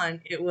going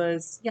on. It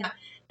was, yeah.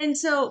 And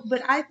so,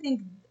 but I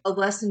think a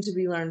lesson to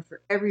be learned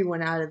for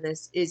everyone out of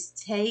this is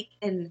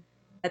and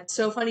it's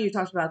so funny you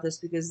talked about this,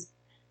 because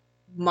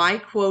my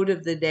quote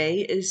of the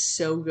day is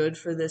so good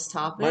for this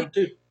topic. Mine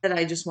too. That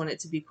I just want it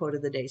to be quote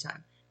of the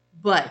daytime.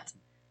 But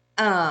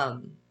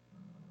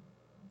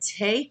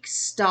take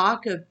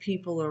stock of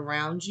people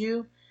around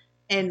you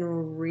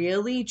and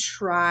really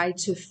try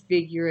to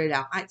figure it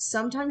out.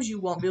 Sometimes you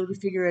won't be able to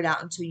figure it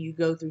out until you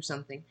go through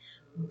something.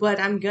 But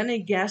I'm going to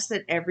guess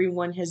that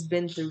everyone has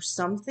been through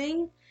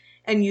something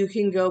And you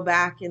can go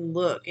back and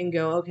look and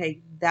go, okay,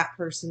 that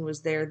person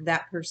was there,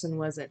 that person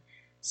wasn't.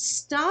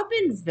 Stop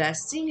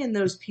investing in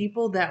those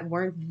people that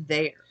weren't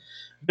there.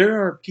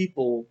 There are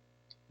people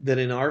that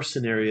in our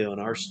scenario, in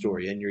our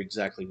story, and you're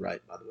exactly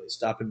right, by the way,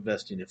 stop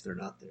investing if they're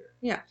not there.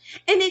 Yeah.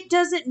 And it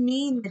doesn't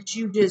mean that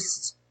you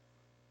just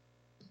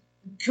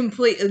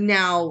complete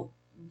now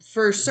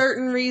for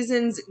certain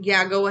reasons,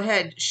 yeah, go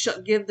ahead.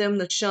 Give them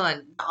the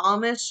shun. The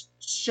Amish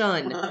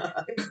shun.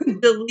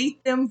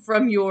 Delete them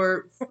from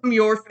your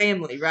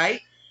family, right?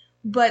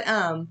 But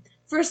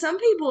for some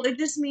people it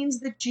just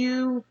means that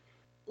you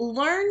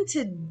learn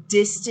to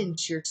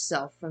distance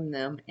yourself from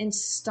them and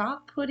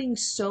stop putting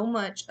so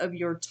much of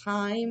your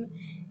time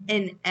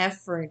and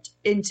effort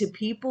into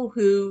people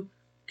who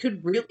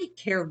could really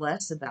care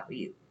less about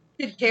you.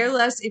 Could care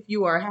less if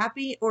you are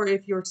happy or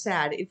if you're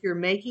sad, if you're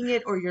making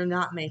it or you're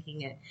not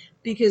making it.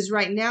 Because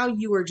right now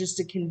you are just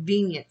a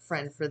convenient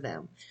friend for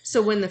them.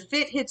 So when the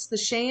fit hits the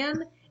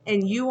shan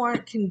and you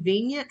aren't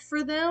convenient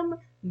for them,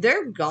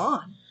 they're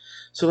gone.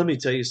 So let me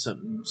tell you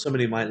something.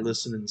 Somebody might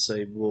listen and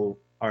say, "Well,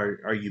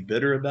 are you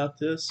bitter about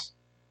this?"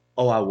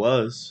 Oh, I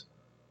was.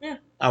 Yeah.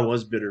 I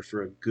was bitter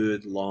for a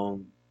good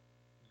long,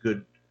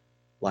 good,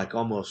 like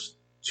almost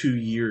 2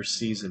 year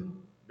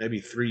season,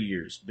 maybe 3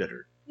 years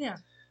bitter. Yeah.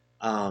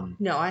 Um,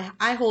 No,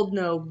 I hold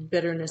no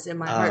bitterness in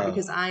my heart Uh,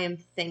 because I am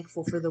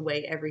thankful for the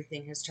way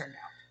everything has turned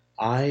out.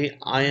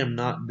 I am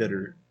not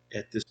bitter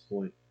at this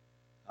point.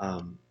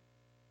 Um,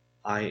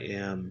 I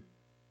am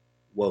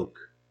woke.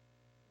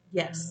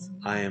 Yes.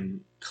 I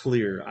am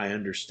clear. I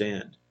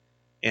understand.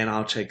 And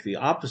I'll take the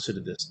opposite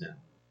of this now.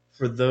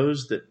 For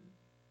those that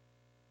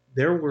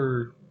there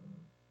were,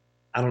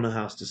 I don't know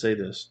how else to say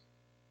this,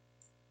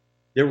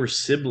 there were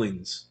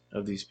siblings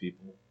of these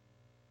people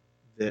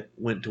that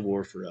went to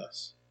war for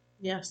us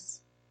Yes.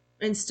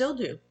 And still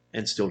do.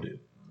 and still do.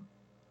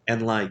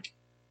 And like,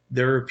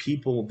 there are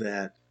people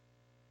that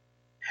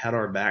had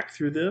our back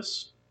through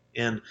this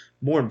and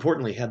more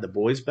importantly, had the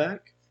boys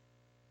back.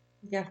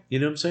 Yeah. You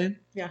know what I'm saying?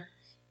 Yeah.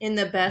 In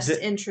the best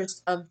That-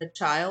 interest of the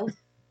child,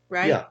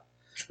 right? Yeah.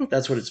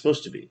 That's what it's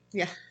supposed to be.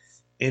 Yeah.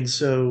 And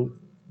so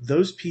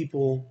those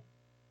people,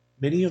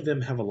 many of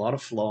them have a lot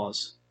of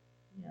flaws.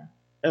 Yeah.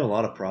 They have a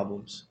lot of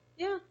problems.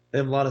 Yeah. They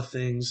have a lot of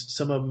things.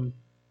 Some of them,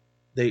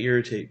 they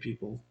irritate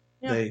people.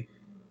 Yeah.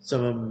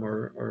 Some of them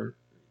are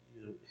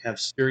have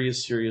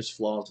serious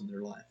flaws in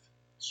their life.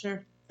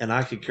 Sure. And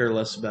I could care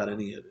less about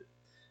any of it.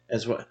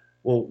 As what?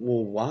 Well,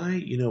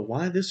 why?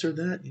 Why this or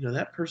that?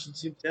 That person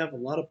seems to have a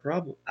lot of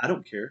problems. I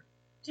don't care.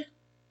 Yeah.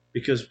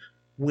 Because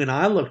when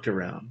I looked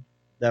around,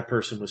 that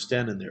person was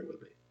standing there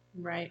with me.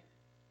 Right.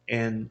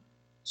 And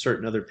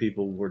certain other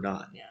people were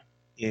not. Yeah.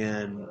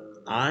 And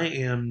I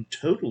am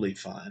totally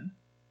fine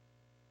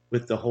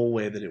with the whole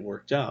way that it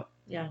worked out.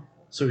 Yeah.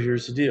 So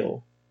here's the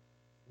deal.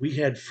 We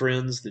had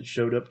friends that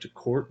showed up to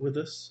court with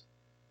us.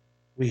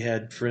 We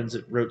had friends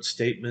that wrote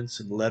statements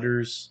and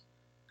letters,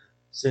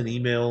 sent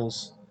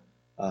emails.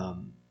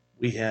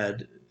 We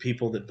had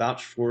people that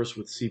vouched for us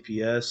with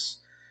CPS.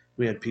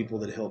 We had people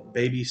that helped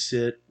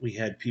babysit. We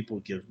had people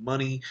give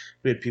money.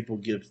 We had people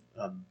give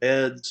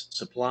beds,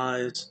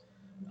 supplies.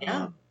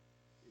 Yeah.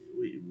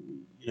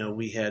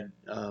 We had.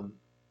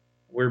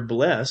 We're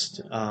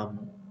blessed.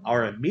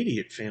 Our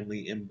immediate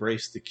family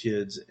embraced the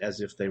kids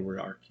as if they were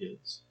our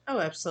kids. Oh,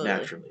 absolutely.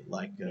 Naturally,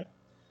 like your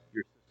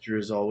sister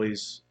is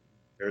always.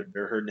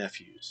 They're her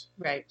nephews.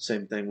 Right.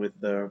 Same thing with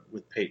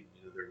Peyton.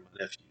 They're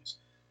my nephews.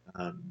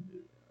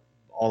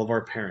 All of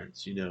our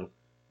parents,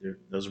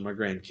 those are my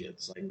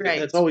grandkids. Like Right.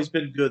 That's always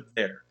been good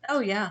there. Oh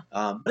yeah.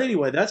 But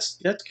anyway, that's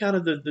kind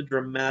of the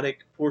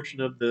dramatic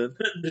portion of the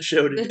the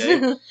show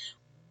today.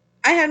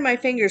 I had my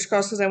fingers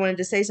crossed because I wanted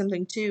to say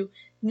something too.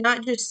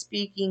 Not just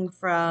speaking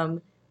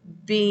from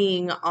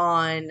being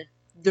on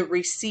the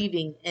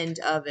receiving end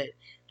of it,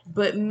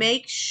 but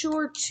make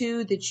sure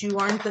too that you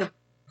aren't the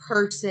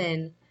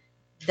person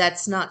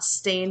that's not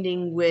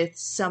standing with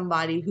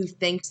somebody who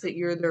thinks that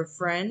you're their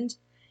friend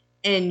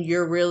and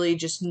you're really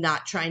just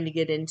not trying to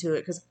get into it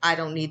because I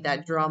don't need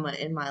that drama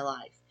in my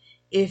life.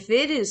 If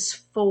it is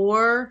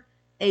for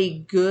a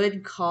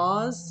good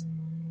cause,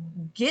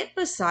 get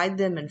beside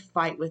them and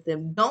fight with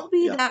them. Don't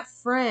be that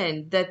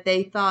friend that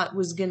they thought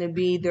was going to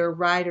be their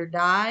ride or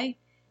die.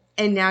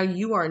 And now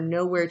you are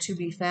nowhere to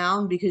be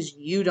found because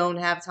you don't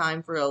have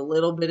time for a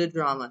little bit of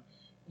drama.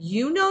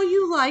 You know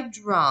you like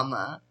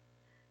drama.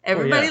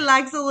 Everybody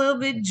likes a little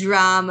bit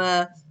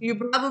drama. You're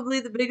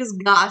probably the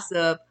biggest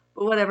gossip,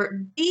 but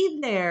whatever. Be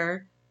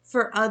there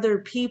for other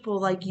people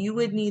like you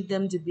would need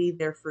them to be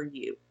there for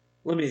you.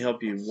 Let me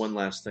help you. One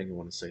last thing I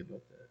want to say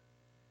about that.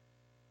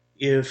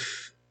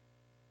 If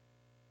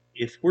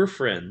we're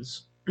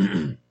friends,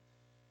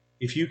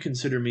 if you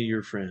consider me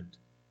your friend,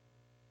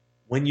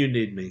 when you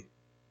need me,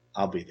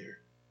 I'll be there.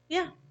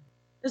 Yeah.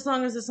 As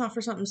long as it's not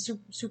for something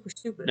super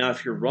stupid. Now,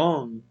 if you're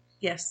wrong,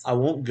 yes, I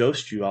won't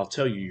ghost you. I'll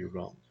tell you you're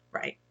wrong.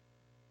 Right.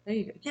 There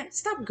you go. Yeah,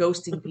 stop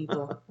ghosting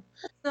people.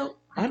 So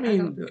I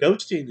mean,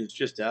 ghosting is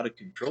just out of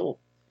control.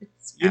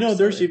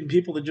 There's even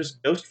people that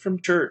just ghost from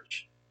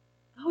church.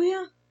 Oh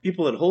yeah.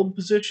 People that hold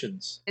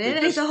positions. And They're it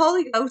ain't just- the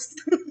Holy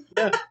Ghost.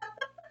 yeah.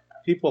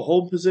 People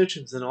hold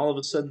positions, and all of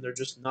a sudden they're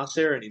just not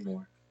there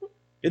anymore.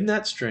 Isn't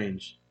that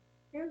strange?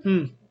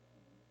 Yeah.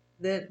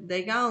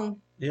 They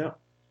gone. Yeah.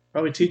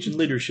 Probably teaching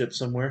leadership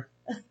somewhere.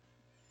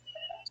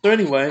 So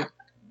anyway,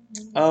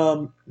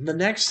 the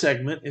next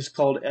segment is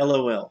called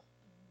LOL.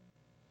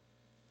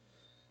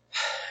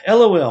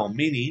 LOL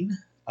meaning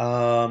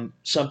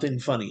something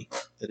funny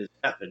that has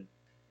happened.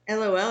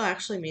 LOL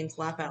actually means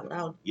laugh out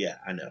loud, Yeah,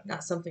 I know.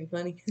 not something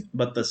funny.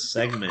 But the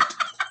segment.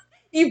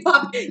 You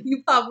pop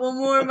one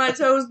more of my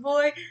toes,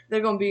 boy. They're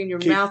gonna be in your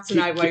mouth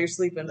tonight while you're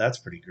sleeping. That's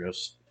pretty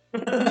gross.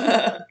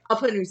 I'll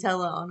put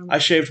Nutella on them. I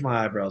shaved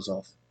my eyebrows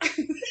off.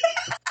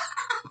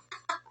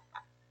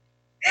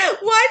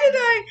 Why did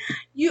I?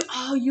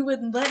 You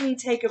wouldn't let me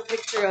take a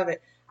picture of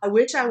it. I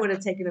wish I would have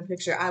taken a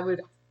picture.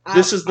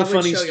 This is the I would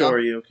funny show y'all.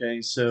 story,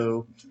 okay?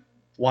 So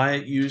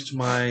Wyatt used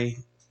my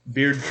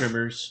beard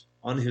trimmers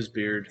on his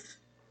beard.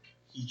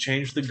 He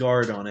changed the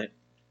guard on it,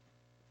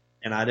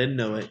 and I didn't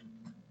know it.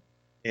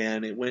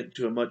 And it went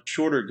to a much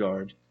shorter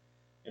guard.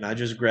 And I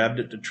just grabbed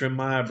it to trim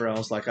my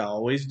eyebrows like I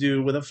always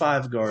do with a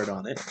 5 guard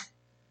on it.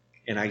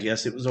 And I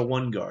guess it was a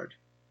 1 guard.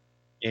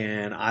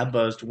 And I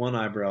buzzed one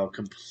eyebrow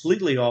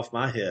completely off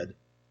my head.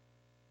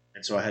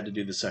 And so I had to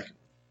do the second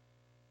one.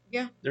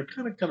 Yeah. They're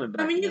kind of coming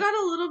back. I mean, you now.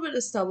 got a little bit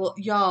of stubble.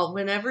 Y'all,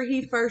 whenever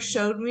he first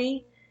showed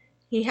me,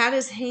 he had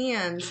his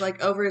hands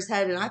like over his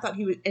head, and I thought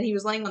he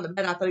was laying on the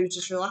bed. I thought he was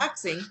just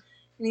relaxing.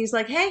 And he's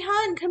like, "Hey,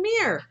 hon, come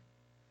here."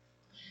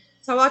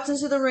 So I walked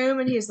into the room,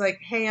 and he's like,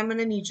 "Hey, I'm going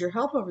to need your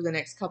help over the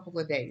next couple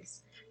of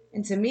days."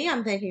 And to me,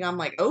 I'm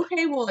like,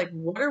 okay, well, like,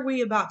 what are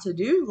we about to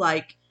do?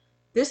 Like,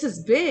 this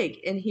is big.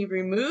 And he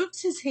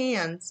removed his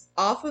hands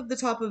off of the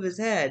top of his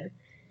head,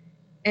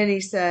 and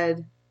he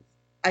said,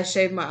 "I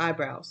shaved my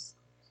eyebrows."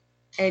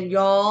 And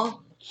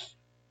y'all,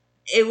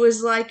 it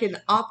was like an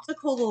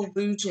optical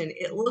illusion.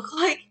 It looked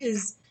like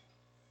his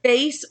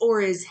face or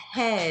his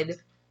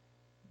head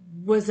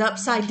was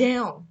upside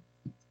down.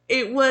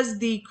 It was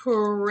the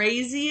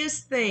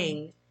craziest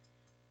thing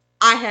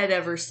I had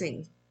ever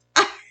seen.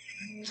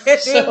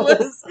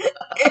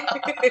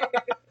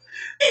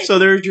 So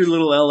there's your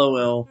little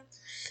LOL.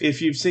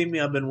 If you've seen me,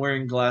 I've been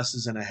wearing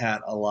glasses and a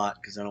hat a lot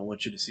because I don't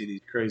want you to see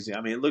these crazy.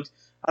 I mean,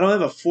 I don't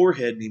have a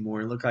 4-head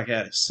anymore. It looked like I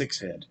had a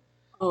 6-head.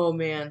 Oh,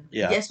 man.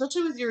 Yeah.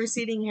 Especially with your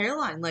receding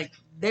hairline. Like,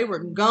 they were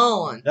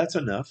gone. That's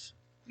enough.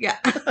 Yeah.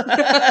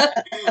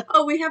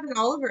 Oh, we have an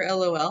Oliver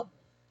LOL.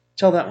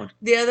 Tell that one.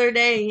 The other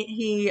day,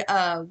 he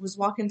was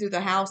walking through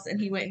the house,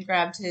 and he went and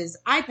grabbed his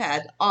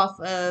iPad off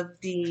of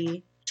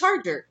the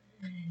charger.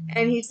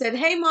 And he said,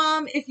 "Hey,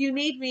 Mom, if you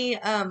need me,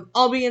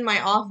 I'll be in my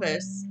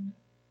office."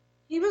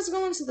 He was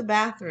going to the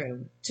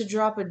bathroom to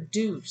drop a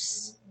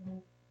deuce.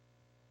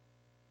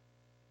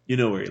 You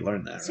know where he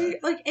learned that, So right?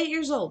 you're like 8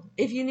 years old.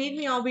 "If you need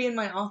me, I'll be in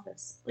my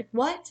office." Like,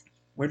 what?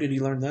 Where did he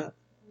learn that?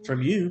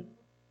 From you.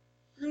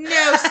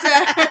 No,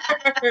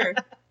 sir.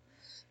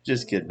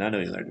 Just kidding. I know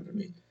he learned it from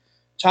me.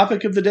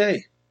 Topic of the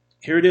day.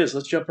 Here it is.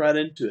 Let's jump right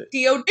into it.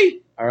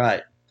 DOD. All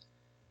right.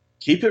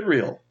 Keep it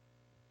real.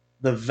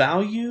 The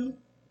value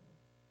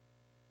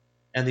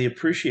and the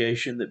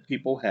appreciation that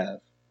people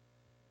have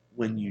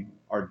when you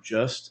are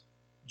just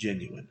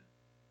genuine,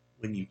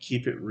 when you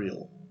keep it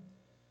real.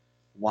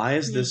 Why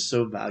is this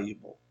so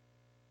valuable?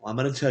 Well, I'm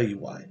going to tell you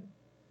why.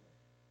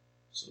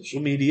 Social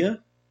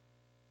media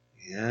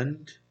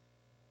and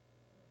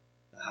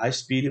the high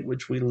speed at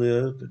which we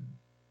live and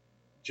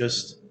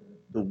just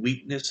the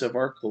weakness of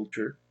our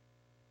culture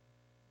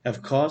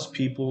have caused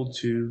people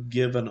to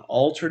give an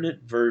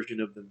alternate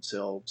version of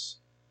themselves,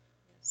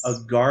 a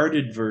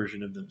guarded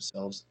version of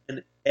themselves,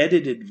 an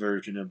edited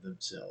version of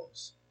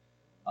themselves,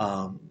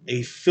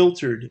 a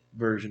filtered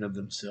version of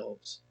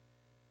themselves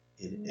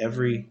in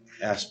every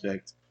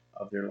aspect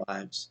of their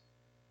lives.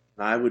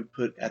 And I would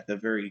put at the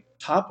very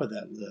top of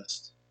that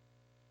list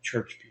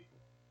church people.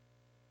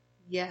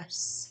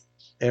 Yes.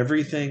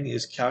 Everything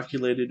is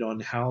calculated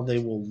on how they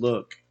will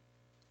look to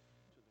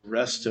the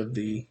rest of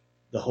the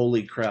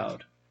holy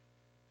crowd.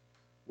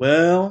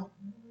 Well,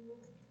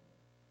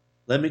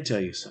 let me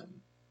tell you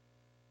something.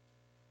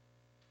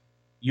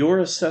 Your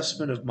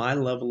assessment of my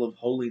level of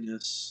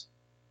holiness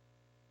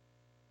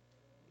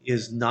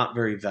is not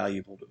very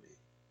valuable to me.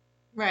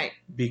 Right.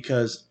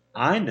 Because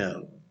I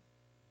know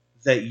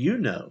that you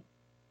know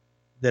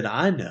that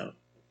I know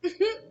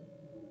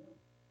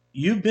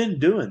you've been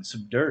doing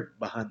some dirt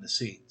behind the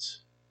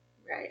scenes.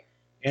 Right.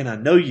 And I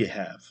know you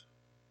have.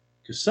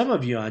 Because some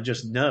of you I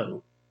just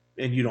know,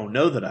 and you don't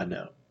know that I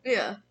know.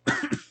 Yeah.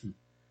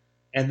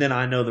 And then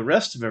I know the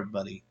rest of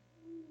everybody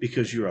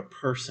because you're a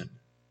person.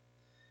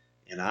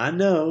 And I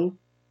know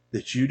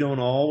that you don't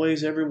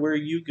always, everywhere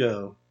you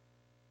go,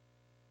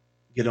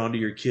 get onto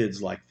your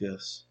kids like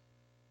this.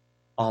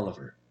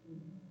 Oliver,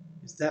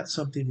 is that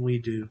something we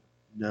do?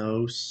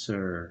 No,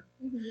 sir.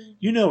 Mm-hmm.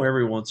 You know,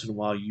 every once in a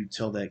while you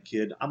tell that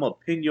kid, I'm going to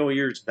pin your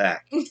ears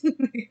back.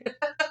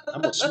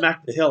 I'm going to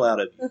smack the hell out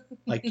of you.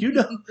 Like, you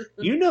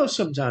know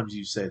sometimes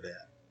you say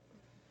that.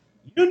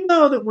 You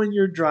know that when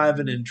you're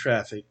driving in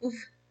traffic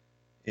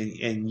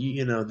and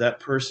you know that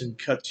person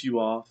cuts you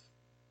off,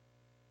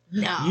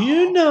 No.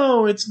 you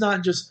know it's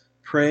not just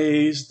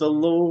praise the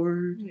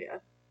Lord. Yeah.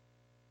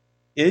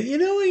 And you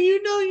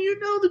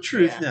know the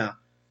truth Yeah. now.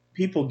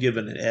 People give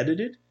an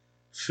edited,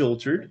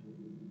 filtered,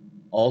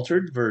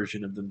 altered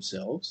version of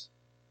themselves.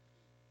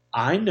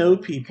 I know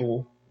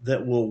people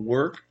that will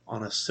work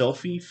on a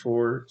selfie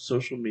for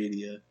social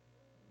media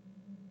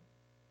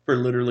for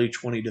literally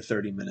 20 to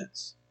 30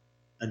 minutes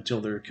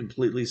until they're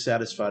completely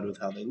satisfied with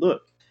how they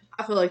look.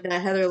 I feel like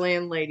that Heather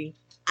Land lady.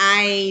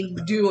 I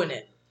ain't doing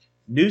it.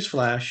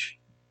 Newsflash,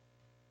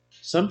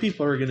 some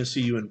people are going to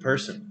see you in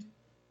person.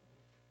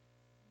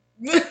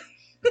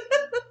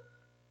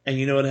 And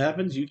you know what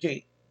happens? You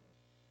can't.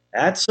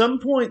 At some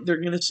point,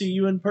 they're going to see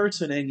you in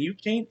person, and you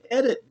can't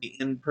edit the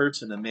in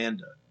person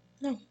Amanda.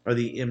 No. Or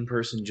the in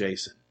person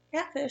Jason.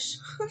 Catfish.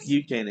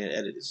 You can't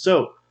edit it.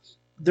 So,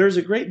 there's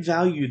a great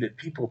value that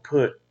people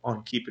put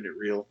on keeping it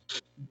real,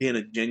 being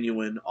a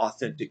genuine,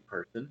 authentic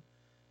person.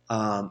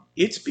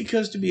 It's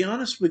because, to be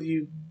honest with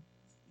you,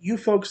 you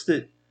folks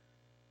that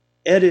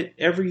edit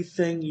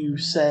everything you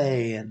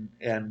say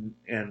and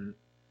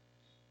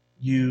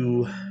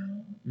you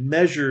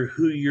measure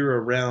who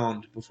you're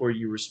around before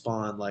you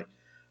respond, like,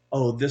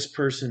 oh, this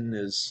person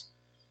is,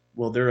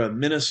 well, they're a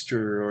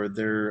minister, or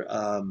they're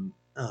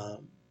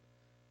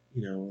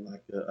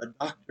like a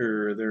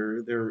doctor,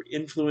 or they're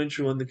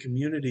influential in the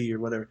community or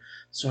whatever,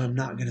 so I'm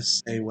not going to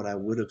say what I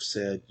would have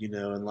said,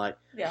 and like,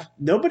 Yeah.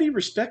 nobody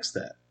respects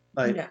that.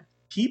 Like, Yeah.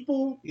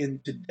 people in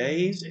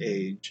today's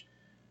age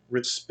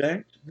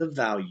respect the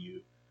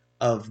value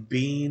of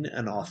being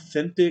an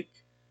authentic,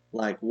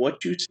 like,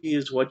 what you see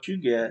is what you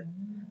get,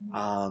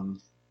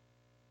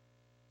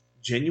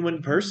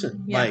 genuine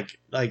person. Yeah.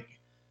 Like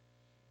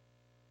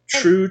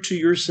true to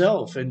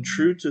yourself and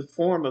true to the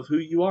form of who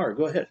you are.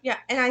 Go ahead. Yeah,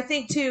 and I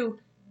think too,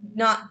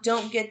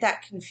 don't get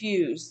that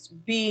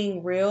confused.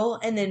 Being real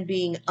and then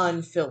being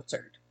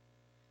unfiltered.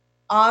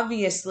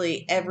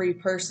 Obviously, every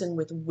person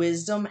with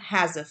wisdom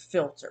has a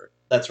filter.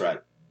 That's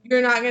right.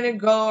 You're not going to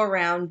go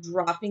around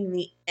dropping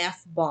the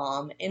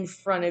F-bomb in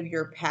front of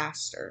your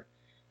pastor.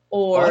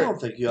 Or Well, I don't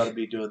think you ought to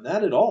be doing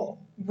that at all.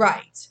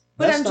 Right.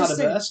 But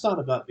that's not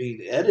about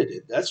being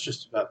edited. That's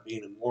just about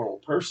being a moral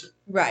person.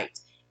 Right.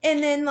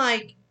 And then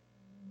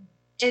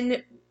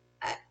and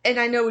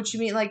I know what you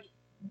mean. Like,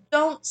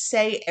 don't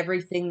say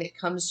everything that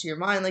comes to your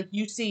mind. Like,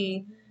 you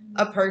see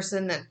a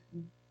person that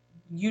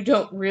you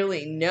don't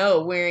really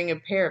know wearing a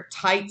pair of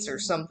tights or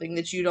something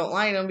that you don't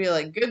like, and be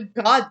like, good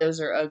God, those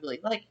are ugly.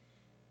 Like,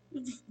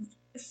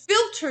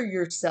 filter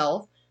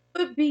yourself,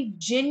 but be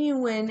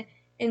genuine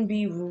and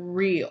be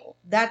real.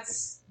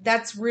 That's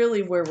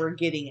really where we're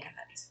getting at.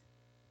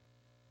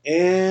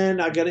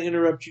 And I got to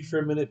interrupt you for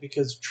a minute,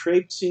 because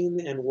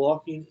traipsing and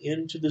walking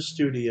into the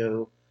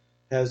studio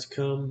has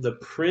come the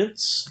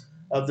Prince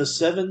of the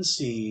Seven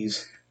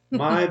Seas,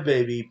 my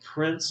baby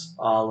Prince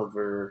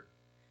Oliver.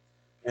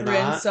 And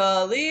Prince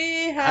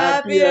Ali,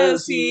 happy happy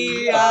as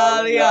he,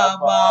 Ali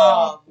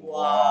Ababa.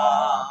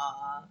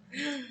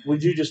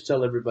 Would you just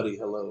tell everybody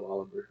hello,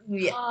 Oliver?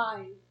 Yeah.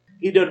 Hi.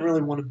 He doesn't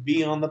really want to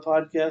be on the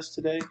podcast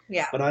today,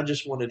 Yeah. but I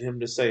just wanted him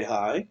to say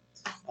hi.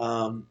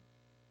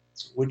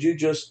 Would you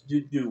just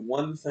do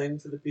one thing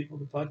for the people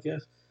of the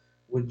podcast?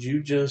 Would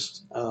you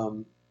just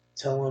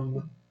tell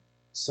them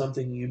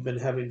something you've been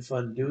having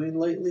fun doing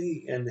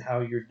lately and how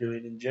you're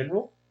doing in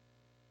general?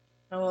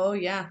 Oh,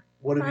 yeah.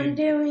 What have I'm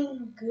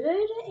doing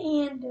good,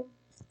 and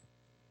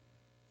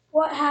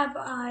what have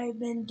I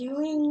been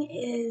doing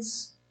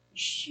is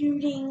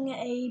shooting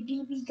a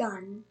BB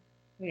gun.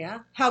 Yeah.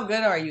 How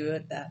good are you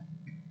at that?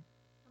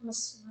 I'm a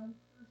sniper.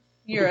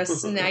 You're a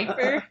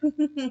sniper?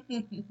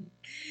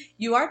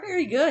 You are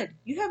very good.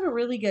 You have a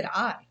really good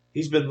eye.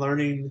 He's been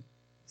learning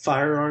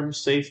firearm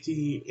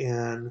safety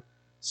and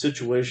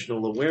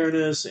situational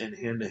awareness and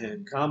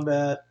hand-to-hand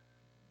combat.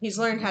 He's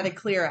learned how to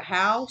clear a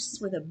house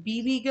with a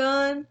BB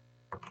gun.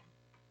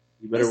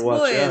 You better This watch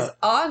boy is out.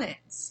 on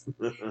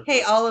it.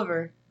 Hey,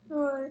 Oliver,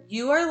 What?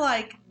 you are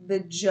like the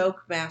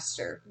joke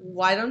master.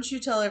 Why don't you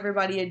tell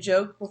everybody a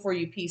joke before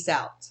you peace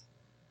out?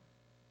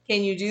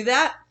 Can you do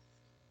that?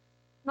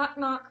 Knock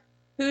knock.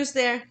 Who's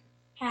there?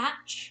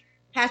 Hatch.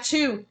 Hatch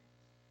who?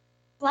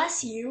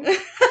 Bless you.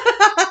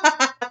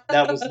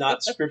 That was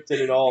not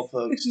scripted at all,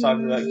 folks.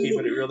 Talking about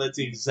keeping it real. That's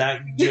the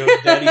exact joke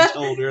Daddy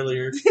told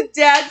earlier.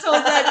 Dad told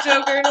that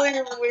joke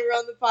earlier when we were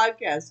on the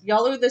podcast.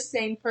 Y'all are the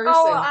same person.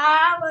 Oh,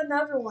 I have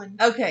another one.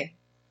 Okay.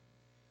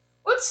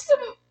 What's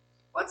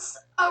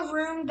a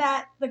room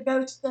that the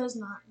ghost does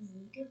not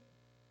need?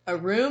 A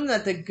room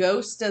that the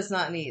ghost does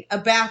not need. A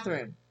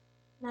bathroom.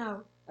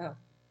 No. Oh.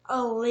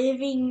 A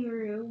living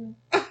room.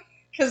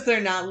 Because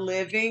they're not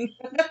living.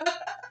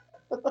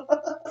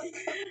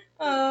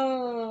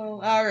 Oh.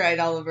 All right,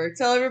 Oliver.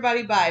 Tell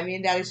everybody bye. Me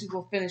and Daddy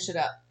will finish it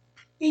up.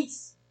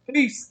 Peace.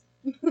 Peace.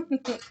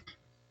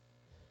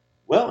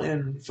 Well,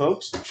 and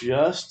folks,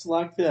 just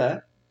like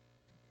that,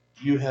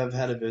 you have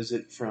had a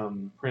visit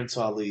from Prince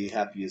Ali,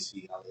 happy as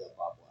he, Ali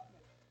Ababa,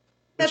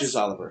 which is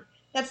Oliver.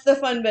 That's the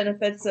fun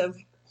benefits of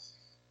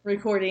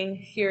recording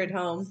here at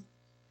home.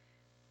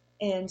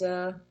 And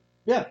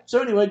Yeah.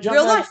 So anyway,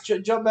 Real life.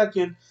 jump back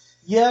in.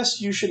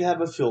 Yes, you should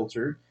have a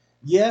filter.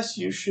 Yes,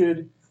 you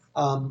should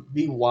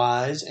be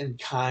wise and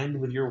kind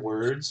with your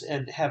words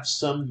and have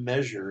some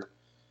measure.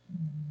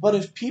 But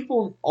if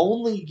people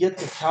only get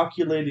the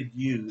calculated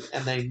you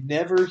and they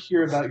never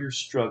hear about your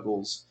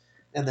struggles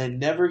and they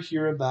never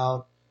hear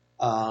about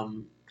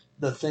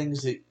the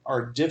things that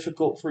are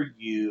difficult for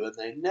you and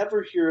they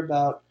never hear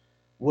about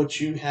what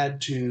you had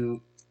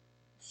to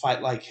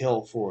fight like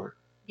hell for,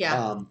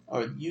 yeah,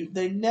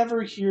 they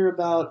never hear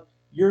about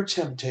your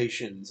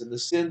temptations and the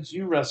sins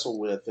you wrestle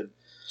with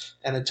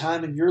and a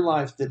time in your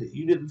life that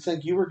you didn't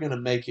think you were going to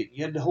make it.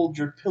 You had to hold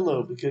your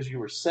pillow because you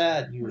were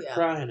sad and you were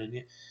crying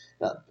and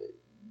uh,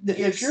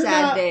 if you're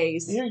sad not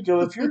days. here you go.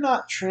 If you're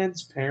not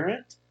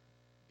transparent,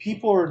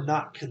 people are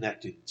not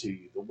connecting to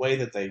you the way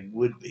that they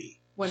would be.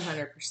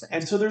 100%.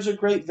 And so there's a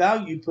great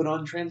value put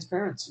on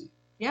transparency.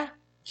 Yeah.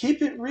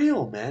 Keep it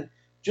real, man.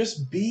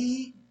 Just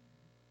be.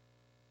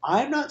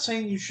 I'm not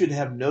saying you should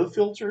have no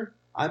filter.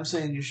 I'm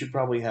saying you should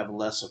probably have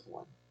less of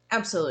one.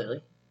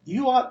 Absolutely.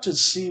 You ought to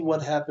see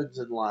what happens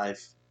in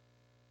life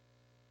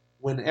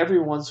when every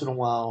once in a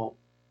while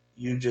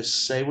you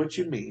just say what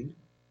you mean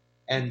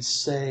and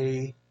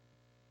say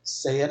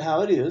it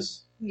how it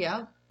is.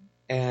 Yeah.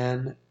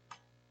 And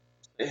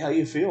say how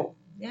you feel.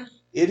 Yeah.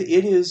 It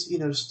is,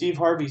 Steve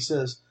Harvey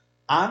says,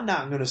 I'm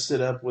not going to sit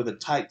up with a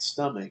tight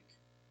stomach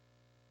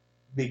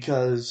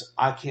because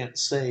I can't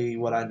say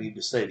what I need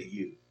to say to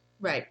you.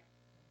 Right.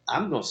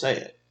 I'm going to say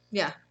it.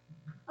 Yeah.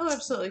 Oh,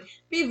 absolutely.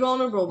 Be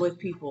vulnerable with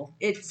people.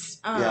 It's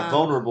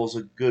vulnerable is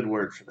a good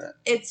word for that.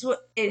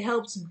 It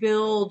helps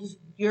build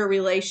your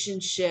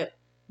relationship.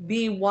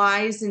 Be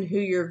wise in who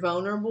you're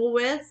vulnerable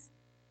with,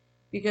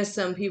 because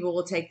some people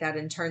will take that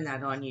and turn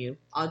that on you.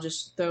 I'll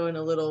just throw in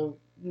a little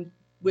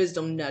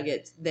wisdom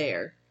nugget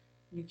there.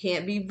 You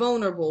can't be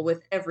vulnerable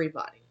with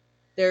everybody.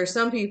 There are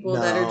some people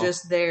that are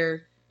just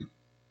there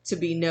to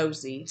be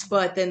nosy,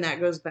 but then that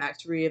goes back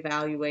to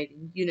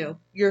reevaluating,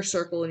 your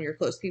circle and your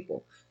close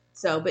people.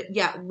 So, but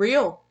yeah,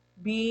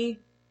 be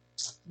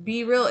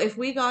real. If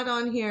we got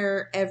on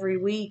here every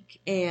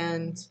week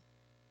and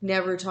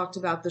never talked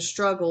about the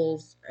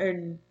struggles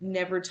and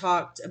never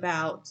talked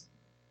about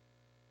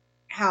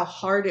how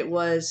hard it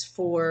was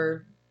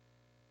for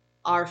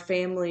our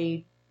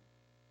family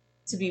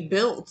to be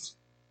built,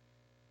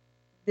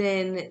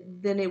 then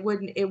it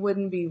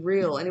wouldn't be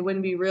real. And it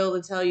wouldn't be real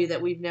to tell you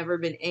that we've never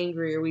been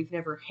angry or we've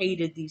never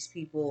hated these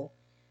people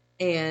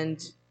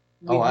and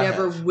we've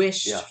never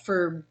wished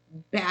for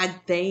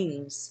bad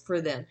things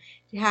for them.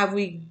 Have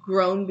we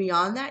grown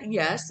beyond that?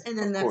 Yes. And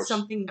then that's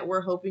something that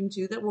we're hoping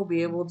to, that we'll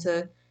be able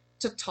to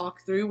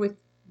talk through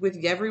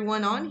with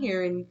everyone on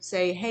here and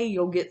say, hey,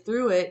 you'll get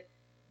through it.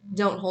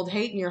 Don't hold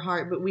hate in your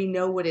heart, but we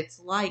know what it's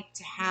like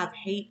to have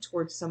hate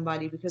towards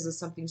somebody because of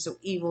something so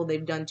evil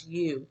they've done to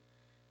you.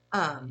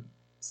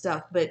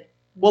 Stuff. But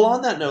well,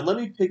 on that note, let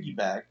me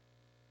piggyback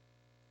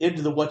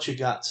into the What You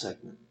Got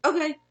segment.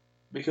 Okay.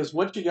 Because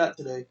What You Got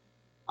today,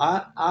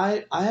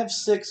 I have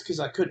 6 because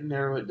I couldn't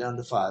narrow it down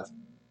to 5.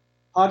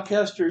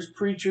 Podcasters,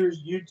 preachers,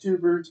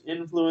 YouTubers,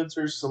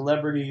 influencers,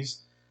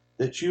 celebrities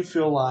that you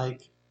feel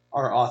like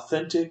are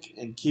authentic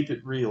and keep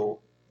it real.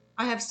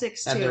 I have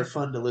 6 too. And they're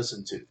fun to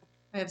listen to.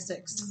 I have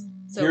 6.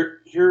 So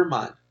here are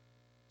mine.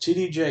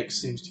 T.D. Jakes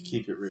seems to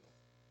keep it real.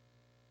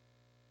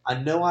 I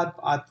know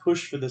I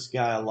push for this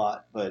guy a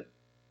lot, but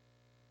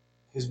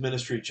his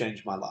ministry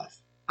changed my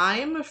life. I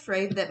am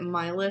afraid that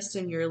my list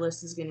and your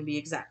list is going to be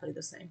exactly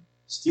the same.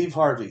 Steve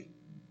Harvey.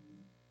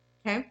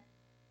 Okay.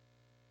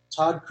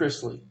 Todd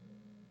Chrisley.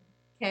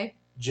 Okay.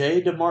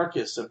 Jay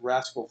DeMarcus of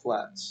Rascal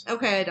Flats.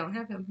 Okay, I don't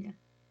have him yet.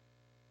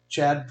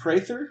 Chad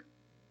Prather.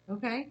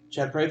 Okay.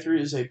 Chad Prather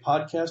is a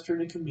podcaster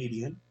and a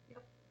comedian.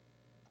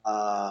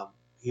 Yep.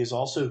 He is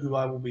also who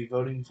I will be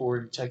voting for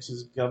in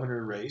Texas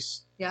governor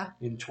race. Yeah.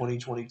 In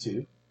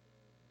 2022.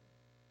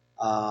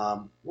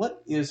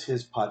 What is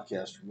his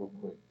podcast, real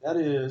quick? That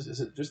is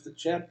it just the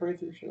Chad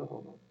Prather Show?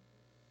 Hold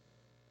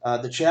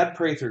on. The Chad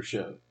Prather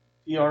Show.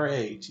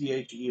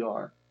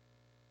 Prather.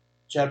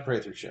 Chad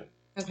Prather Show.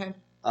 Okay.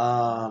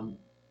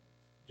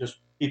 Just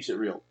keeps it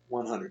real.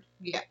 100.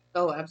 Yeah.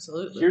 Oh,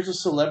 absolutely. Here's a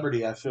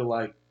celebrity I feel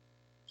like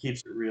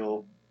keeps it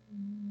real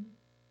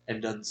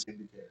and doesn't seem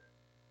to care.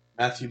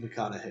 Matthew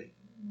McConaughey.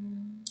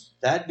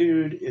 That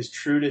dude is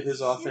true to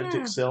his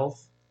authentic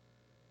self,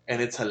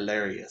 and it's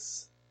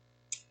hilarious.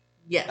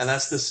 Yes. And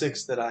that's the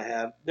 6 that I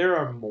have. There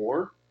are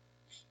more.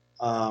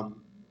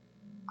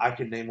 I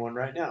can name one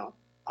right now.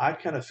 I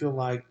kind of feel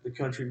like the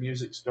country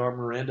music star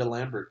Miranda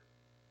Lambert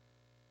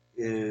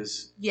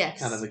is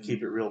kind of a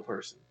keep it real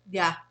person.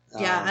 Yeah.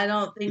 Yeah, I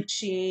don't think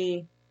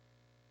she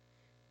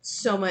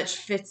so much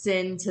fits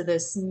into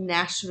this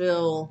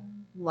Nashville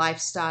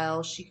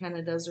lifestyle. She kind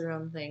of does her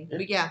own thing. Yeah.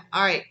 But yeah,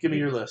 all right. Give me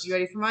your list. You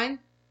ready for mine?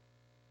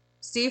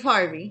 Steve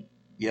Harvey.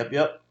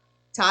 Yep.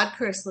 Todd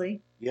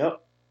Chrisley.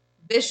 Yep.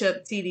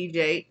 Bishop T.D.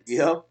 Jakes.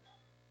 Yep.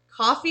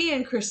 Coffee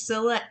and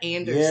Priscilla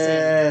Anderson.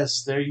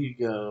 Yes, there you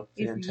go.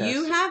 Fantastic. If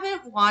you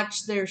haven't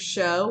watched their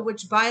show,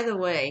 which by the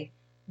way,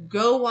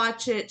 Go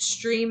watch it,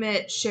 stream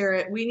it, share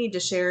it. We need to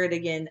share it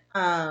again.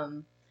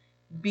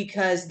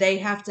 Because they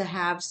have to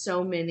have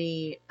so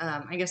many,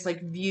 I guess,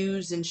 like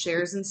views and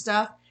shares and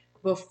stuff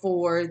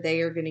before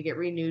they are going to get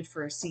renewed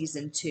for a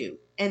season 2.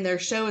 And their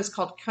show is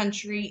called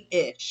Country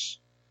Ish.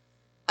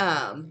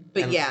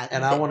 But yeah.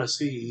 And I want to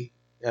see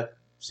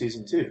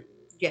season 2.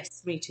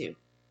 Yes, me too.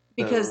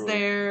 Because So,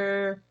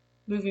 they're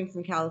moving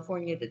from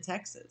California to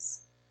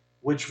Texas.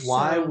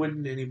 why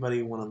wouldn't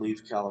anybody want to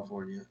leave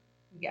California?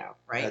 Yeah,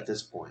 right. At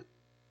this point.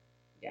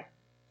 Yeah.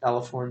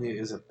 California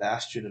is a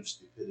bastion of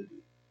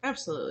stupidity.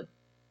 Absolutely.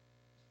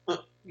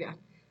 Yeah.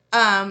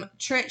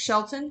 Trent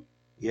Shelton.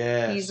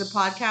 Yes. He's a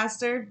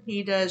podcaster.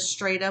 He does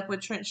Straight Up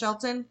with Trent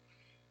Shelton.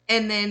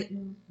 And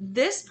then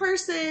this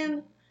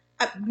person,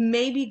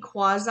 maybe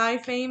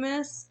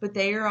quasi-famous, but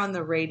they are on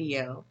the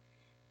radio.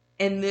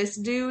 And this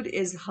dude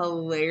is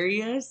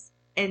hilarious,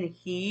 and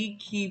he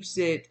keeps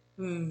it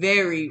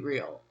very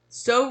real.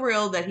 So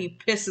real that he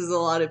pisses a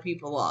lot of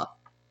people off.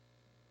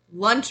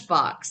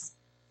 Lunchbox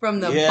from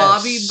the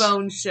Bobby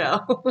Bone Show.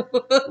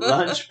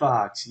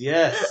 Lunchbox,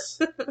 yes.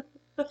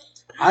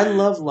 I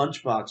love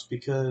Lunchbox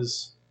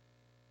because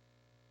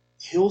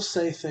he'll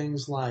say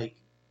things like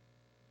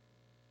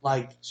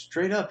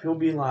straight up, he'll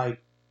be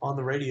like, on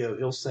the radio,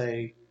 he'll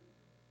say,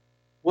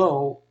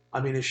 well,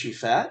 I mean, is she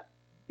fat?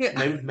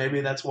 Yeah.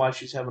 Maybe that's why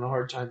she's having a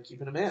hard time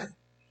keeping a man.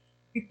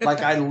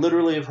 Like, I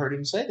literally have heard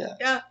him say that.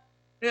 Yeah.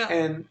 Yeah.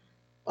 And,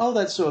 oh,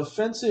 that's so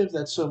offensive.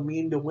 That's so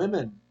mean to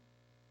women.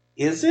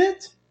 Is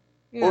it?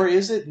 Yeah. Or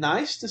is it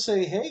nice to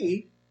say,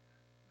 hey,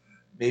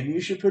 maybe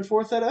you should put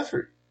forth that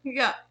effort?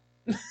 Yeah.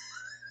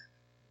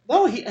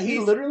 No, he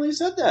literally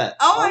said that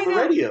on the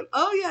radio.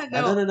 Oh, yeah, no.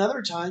 And then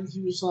another time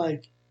he was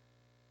like,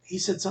 he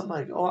said something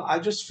like, oh, I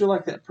just feel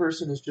like that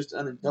person is just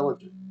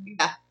unintelligent.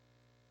 Yeah.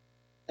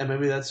 And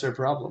maybe that's their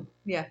problem.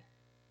 Yeah.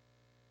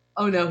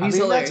 Oh, no, he's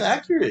hilarious. That's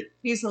accurate.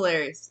 He's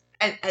hilarious.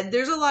 And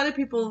there's a lot of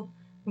people,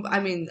 I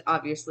mean,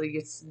 obviously,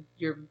 it's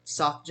your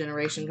soft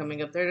generation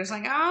coming up there. Just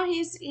like, oh,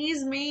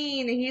 he's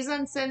mean, he's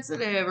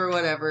insensitive, or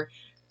whatever.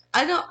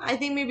 I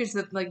think maybe it's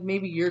that, like,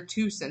 maybe you're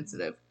too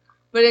sensitive.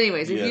 But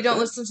anyways, if you don't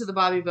listen to the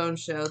Bobby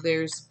Bones Show,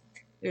 there's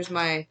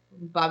my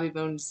Bobby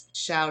Bones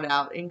shout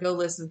out, and go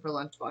listen for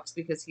Lunchbox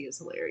because he is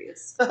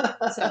hilarious.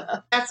 So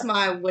that's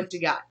my what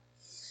you got.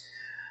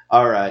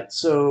 All right,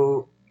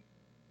 so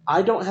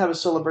I don't have a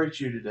celebrate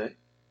you today.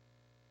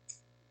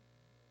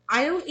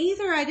 I don't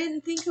either. I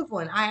didn't think of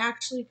one. I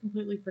actually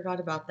completely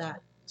forgot about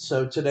that.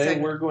 So today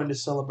we're going to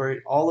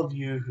celebrate all of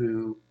you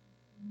who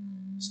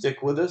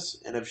stick with us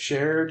and have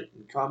shared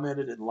and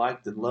commented and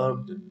liked and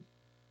loved and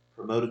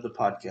promoted the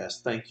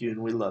podcast. Thank you,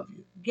 and we love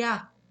you.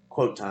 Yeah.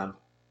 Quote time.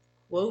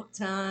 Quote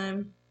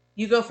time.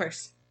 You go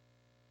first.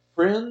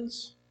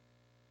 Friends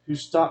who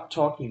stop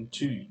talking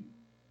to you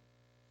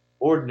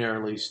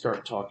ordinarily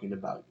start talking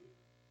about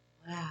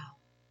you. Wow.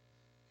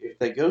 If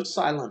they go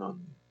silent on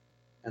you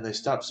and they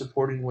stop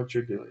supporting what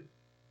you're doing,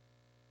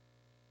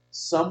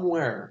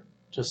 somewhere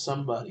to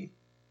somebody,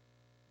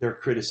 they're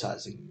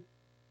criticizing you.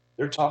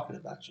 They're talking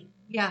about you.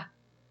 Yeah.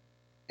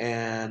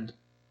 And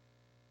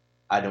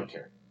I don't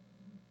care.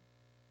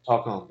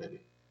 Talk on,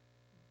 baby.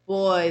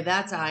 Boy,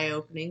 that's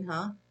eye-opening,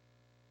 huh?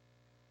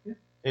 Yeah.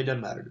 It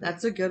doesn't matter to me.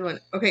 That's a good one.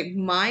 Okay,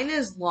 mine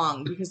is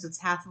long because it's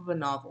half of a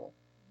novel.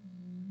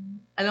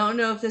 I don't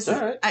know if this is...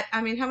 Right.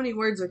 I mean, how many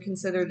words are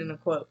considered in a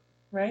quote,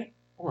 right?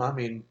 Well, I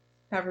mean...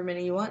 however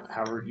many you want.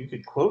 However, you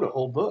could quote a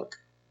whole book.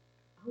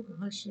 Oh,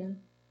 gosh, yeah.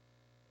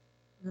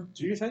 No.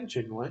 Do your thing,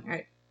 Chicken White. All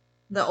right.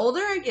 The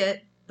older I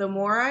get, the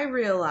more I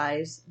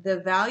realize the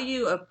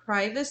value of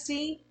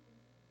privacy,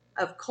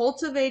 of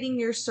cultivating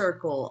your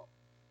circle,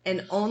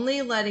 and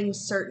only letting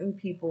certain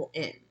people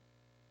in.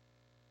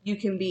 You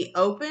can be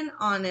open,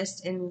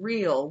 honest, and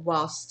real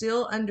while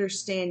still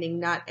understanding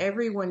not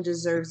everyone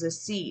deserves a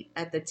seat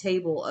at the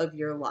table of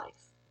your life.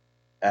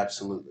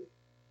 Absolutely.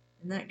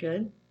 Isn't that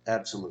good?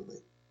 Absolutely.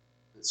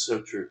 It's so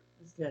true.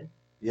 That's good.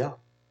 Yeah.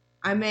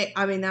 I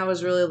mean, that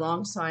was really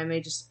long, so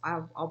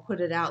I'll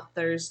put it out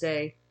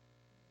Thursday.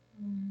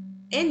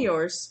 And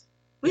yours.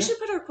 We should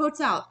put our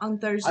quotes out on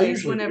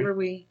Thursdays whenever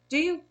we... Do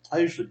you? I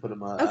usually put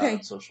them out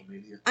on social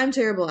media. I'm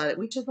terrible at it.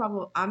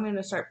 I'm going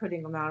to start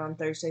putting them out on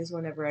Thursdays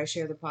whenever I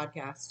share the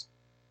podcast.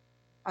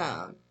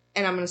 And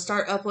I'm going to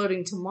start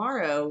uploading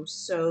tomorrow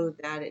so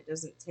that it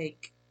doesn't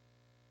take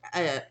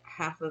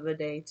half of a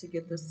day to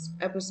get this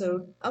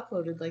episode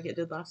uploaded like it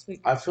did last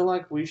week. I feel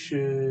like we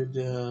should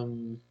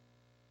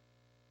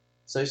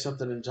say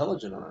something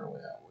intelligent on our way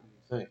out. What do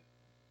you think?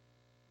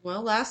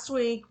 Well, last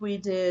week we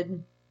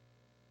did...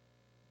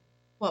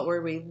 What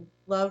were we?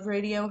 Love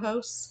radio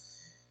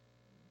hosts?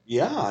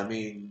 Yeah, I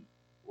mean,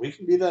 we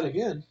can be that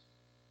again.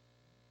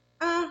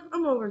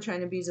 I'm over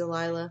trying to be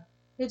Delilah.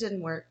 It didn't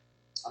work.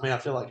 I mean, I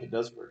feel like it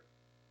does work.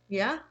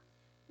 Yeah?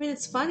 I mean,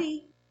 it's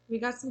funny. We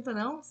got something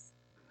else?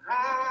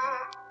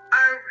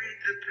 I read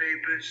the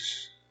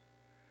papers.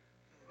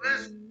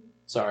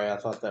 Sorry, I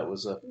thought that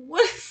was a...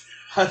 What?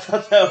 I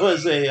thought that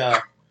was a...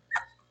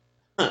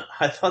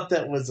 I thought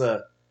that was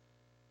a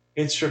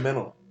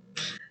instrumental.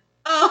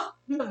 Oh,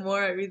 the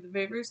more I read the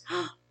papers.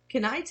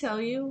 Can I tell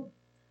you?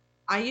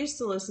 I used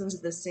to listen to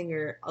this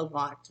singer a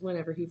lot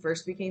whenever he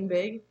first became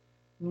big.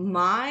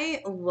 My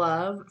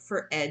love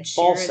for Ed Sheeran.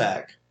 Ball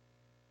sack.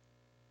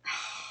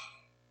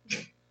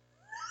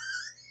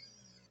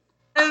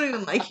 I don't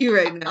even like you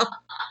right now.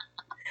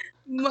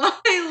 My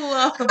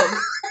love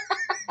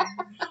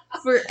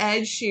for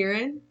Ed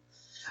Sheeran.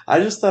 I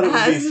just thought it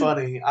would be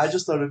funny. I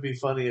just thought it would be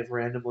funny if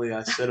randomly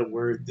I said a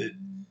word that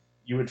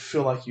you would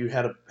feel like you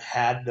had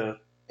to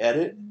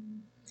edit.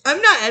 I'm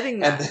not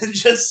editing that.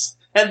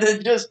 And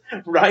then just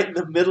right in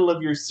the middle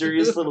of your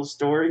serious little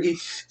story,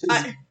 just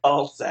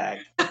ball sack.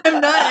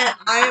 I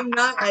am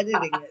not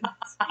editing it.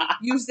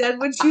 You said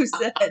what you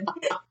said.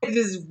 It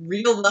is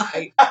real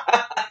life.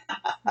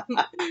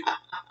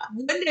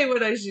 One day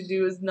what I should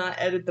do is not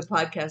edit the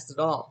podcast at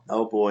all.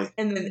 Oh boy.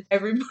 And then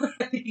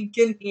everybody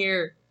can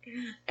hear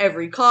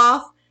every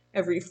cough,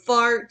 every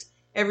fart,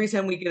 every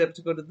time we get up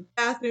to go to the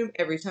bathroom,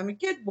 every time a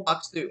kid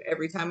walks through,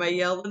 every time I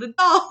yell at a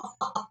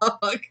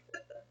dog.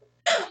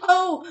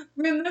 Oh,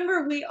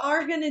 remember, we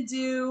are going to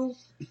do...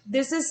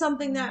 This is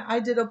something that I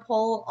did a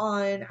poll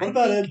on. What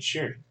about Ed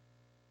Sheeran?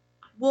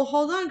 Well,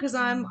 hold on, because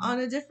I'm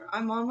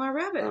on my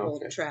rabbit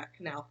hole track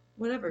now.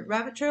 Whatever,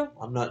 rabbit trail?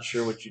 I'm not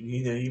sure what you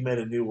made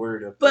a new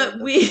word up But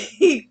there.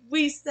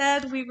 we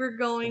said we were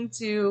going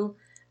to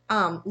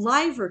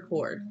live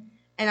record.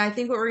 And I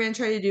think what we're going to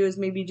try to do is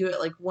maybe do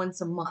it like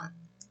once a month.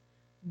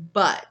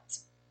 But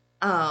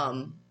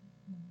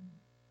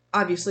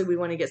obviously we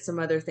want to get some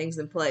other things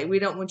in play. We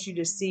don't want you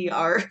to see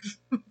our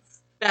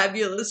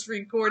fabulous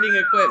recording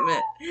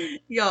equipment.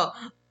 Y'all,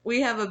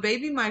 we have a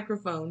baby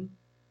microphone.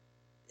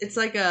 It's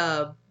like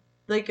a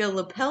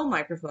lapel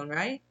microphone,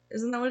 right?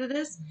 Isn't that what it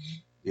is?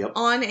 Yep.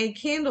 On a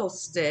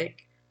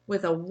candlestick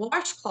with a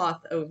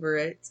washcloth over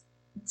it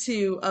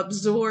to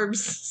absorb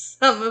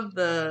some of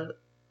the...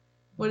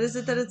 What is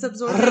it that it's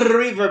absorbing?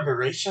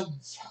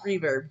 Reverberations.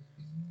 Reverb.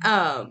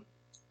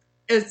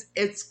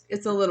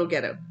 It's a little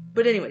ghetto.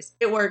 But anyways,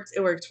 it works.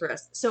 It works for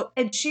us. So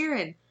Ed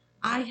Sheeran,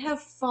 I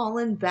have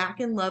fallen back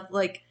in love.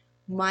 Like,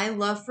 my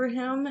love for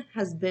him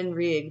has been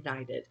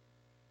reignited.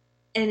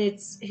 And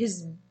it's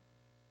his...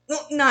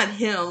 Well, not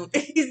him.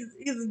 He's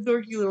a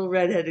dorky little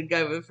redheaded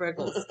guy with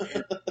freckles.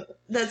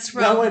 That's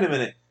from... Now, wait a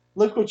minute.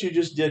 Look what you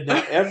just did.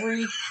 Now,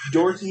 every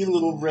dorky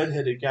little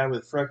redheaded guy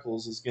with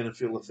freckles is going to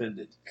feel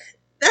offended.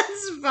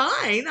 That's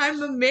fine.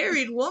 I'm a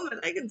married woman.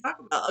 I can talk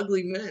about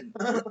ugly men.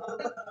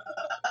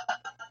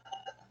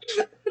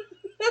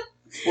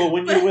 Well,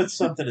 when you're with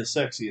something as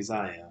sexy as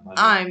I am.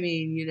 I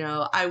mean,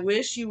 I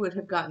wish you would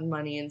have gotten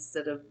money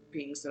instead of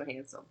being so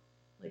handsome.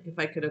 Like, if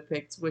I could have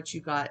picked what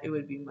you got, it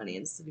would be money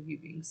instead of you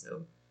being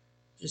so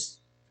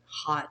just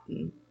hot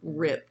and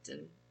ripped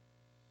and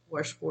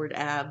washboard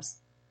abs.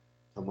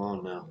 Come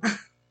on now.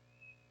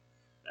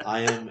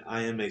 I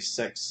am a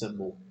sex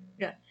symbol.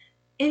 Yeah.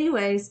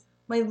 Anyways,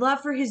 my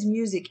love for his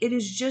music, it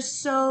is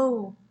just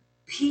so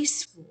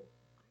peaceful.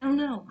 I don't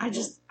know.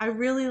 I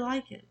really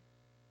like it.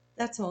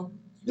 That's all.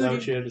 Is that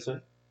what you had to say?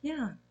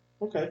 Yeah.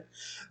 Okay.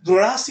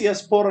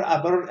 Gracias por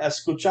haber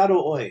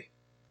escuchado hoy.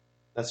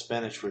 That's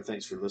Spanish for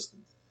thanks for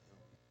listening.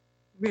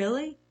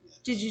 Really?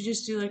 Did you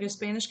just do like a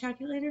Spanish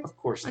calculator? Of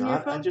course on not. Your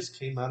phone? I just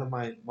came out of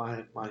my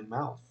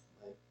mouth.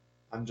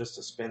 I'm just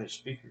a Spanish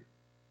speaker.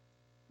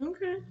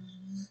 Okay.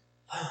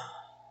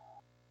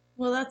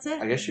 Well, that's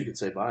it. I guess you could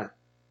say bye.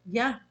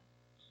 Yeah.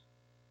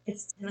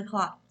 It's 10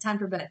 o'clock. Time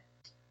for bed.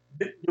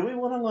 Do we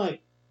want to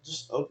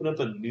just open up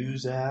a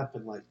news app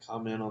and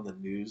comment on the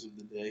news of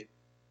the day?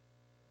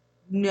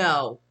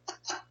 No.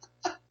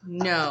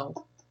 No.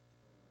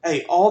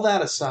 Hey, all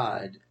that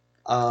aside,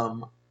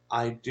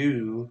 I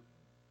do...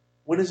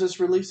 When is this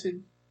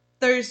releasing?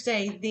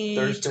 Thursday, the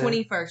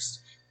 21st.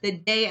 The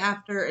day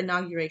after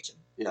inauguration.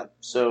 Yeah.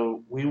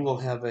 So we will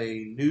have a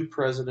new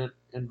president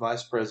and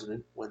vice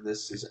president when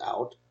this is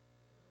out.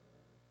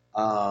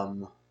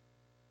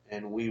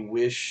 And we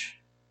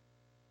wish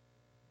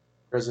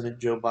President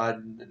Joe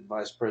Biden and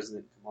Vice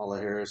President Kamala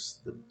Harris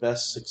the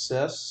best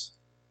success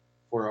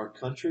for our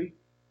country.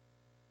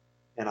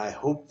 And I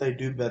hope they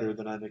do better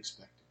than I'm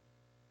expecting.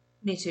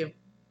 Me too.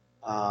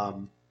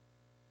 And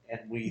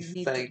we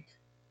thank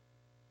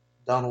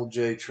Donald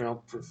J.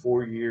 Trump for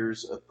 4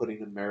 years of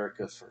putting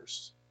America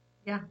first.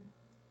 Yeah.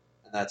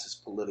 And that's as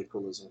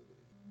political as I'm going to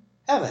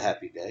be. Have a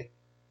happy day.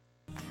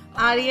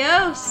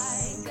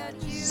 Adios.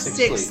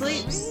 Six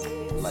sleeps.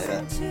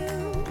 Later.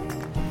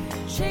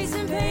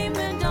 Chasing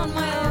payment on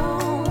my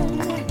own,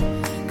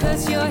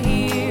 'cause you're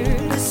here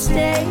to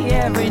stay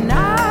every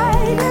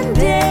night and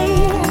day.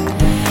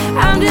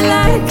 I'm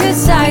delighted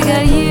 'cause I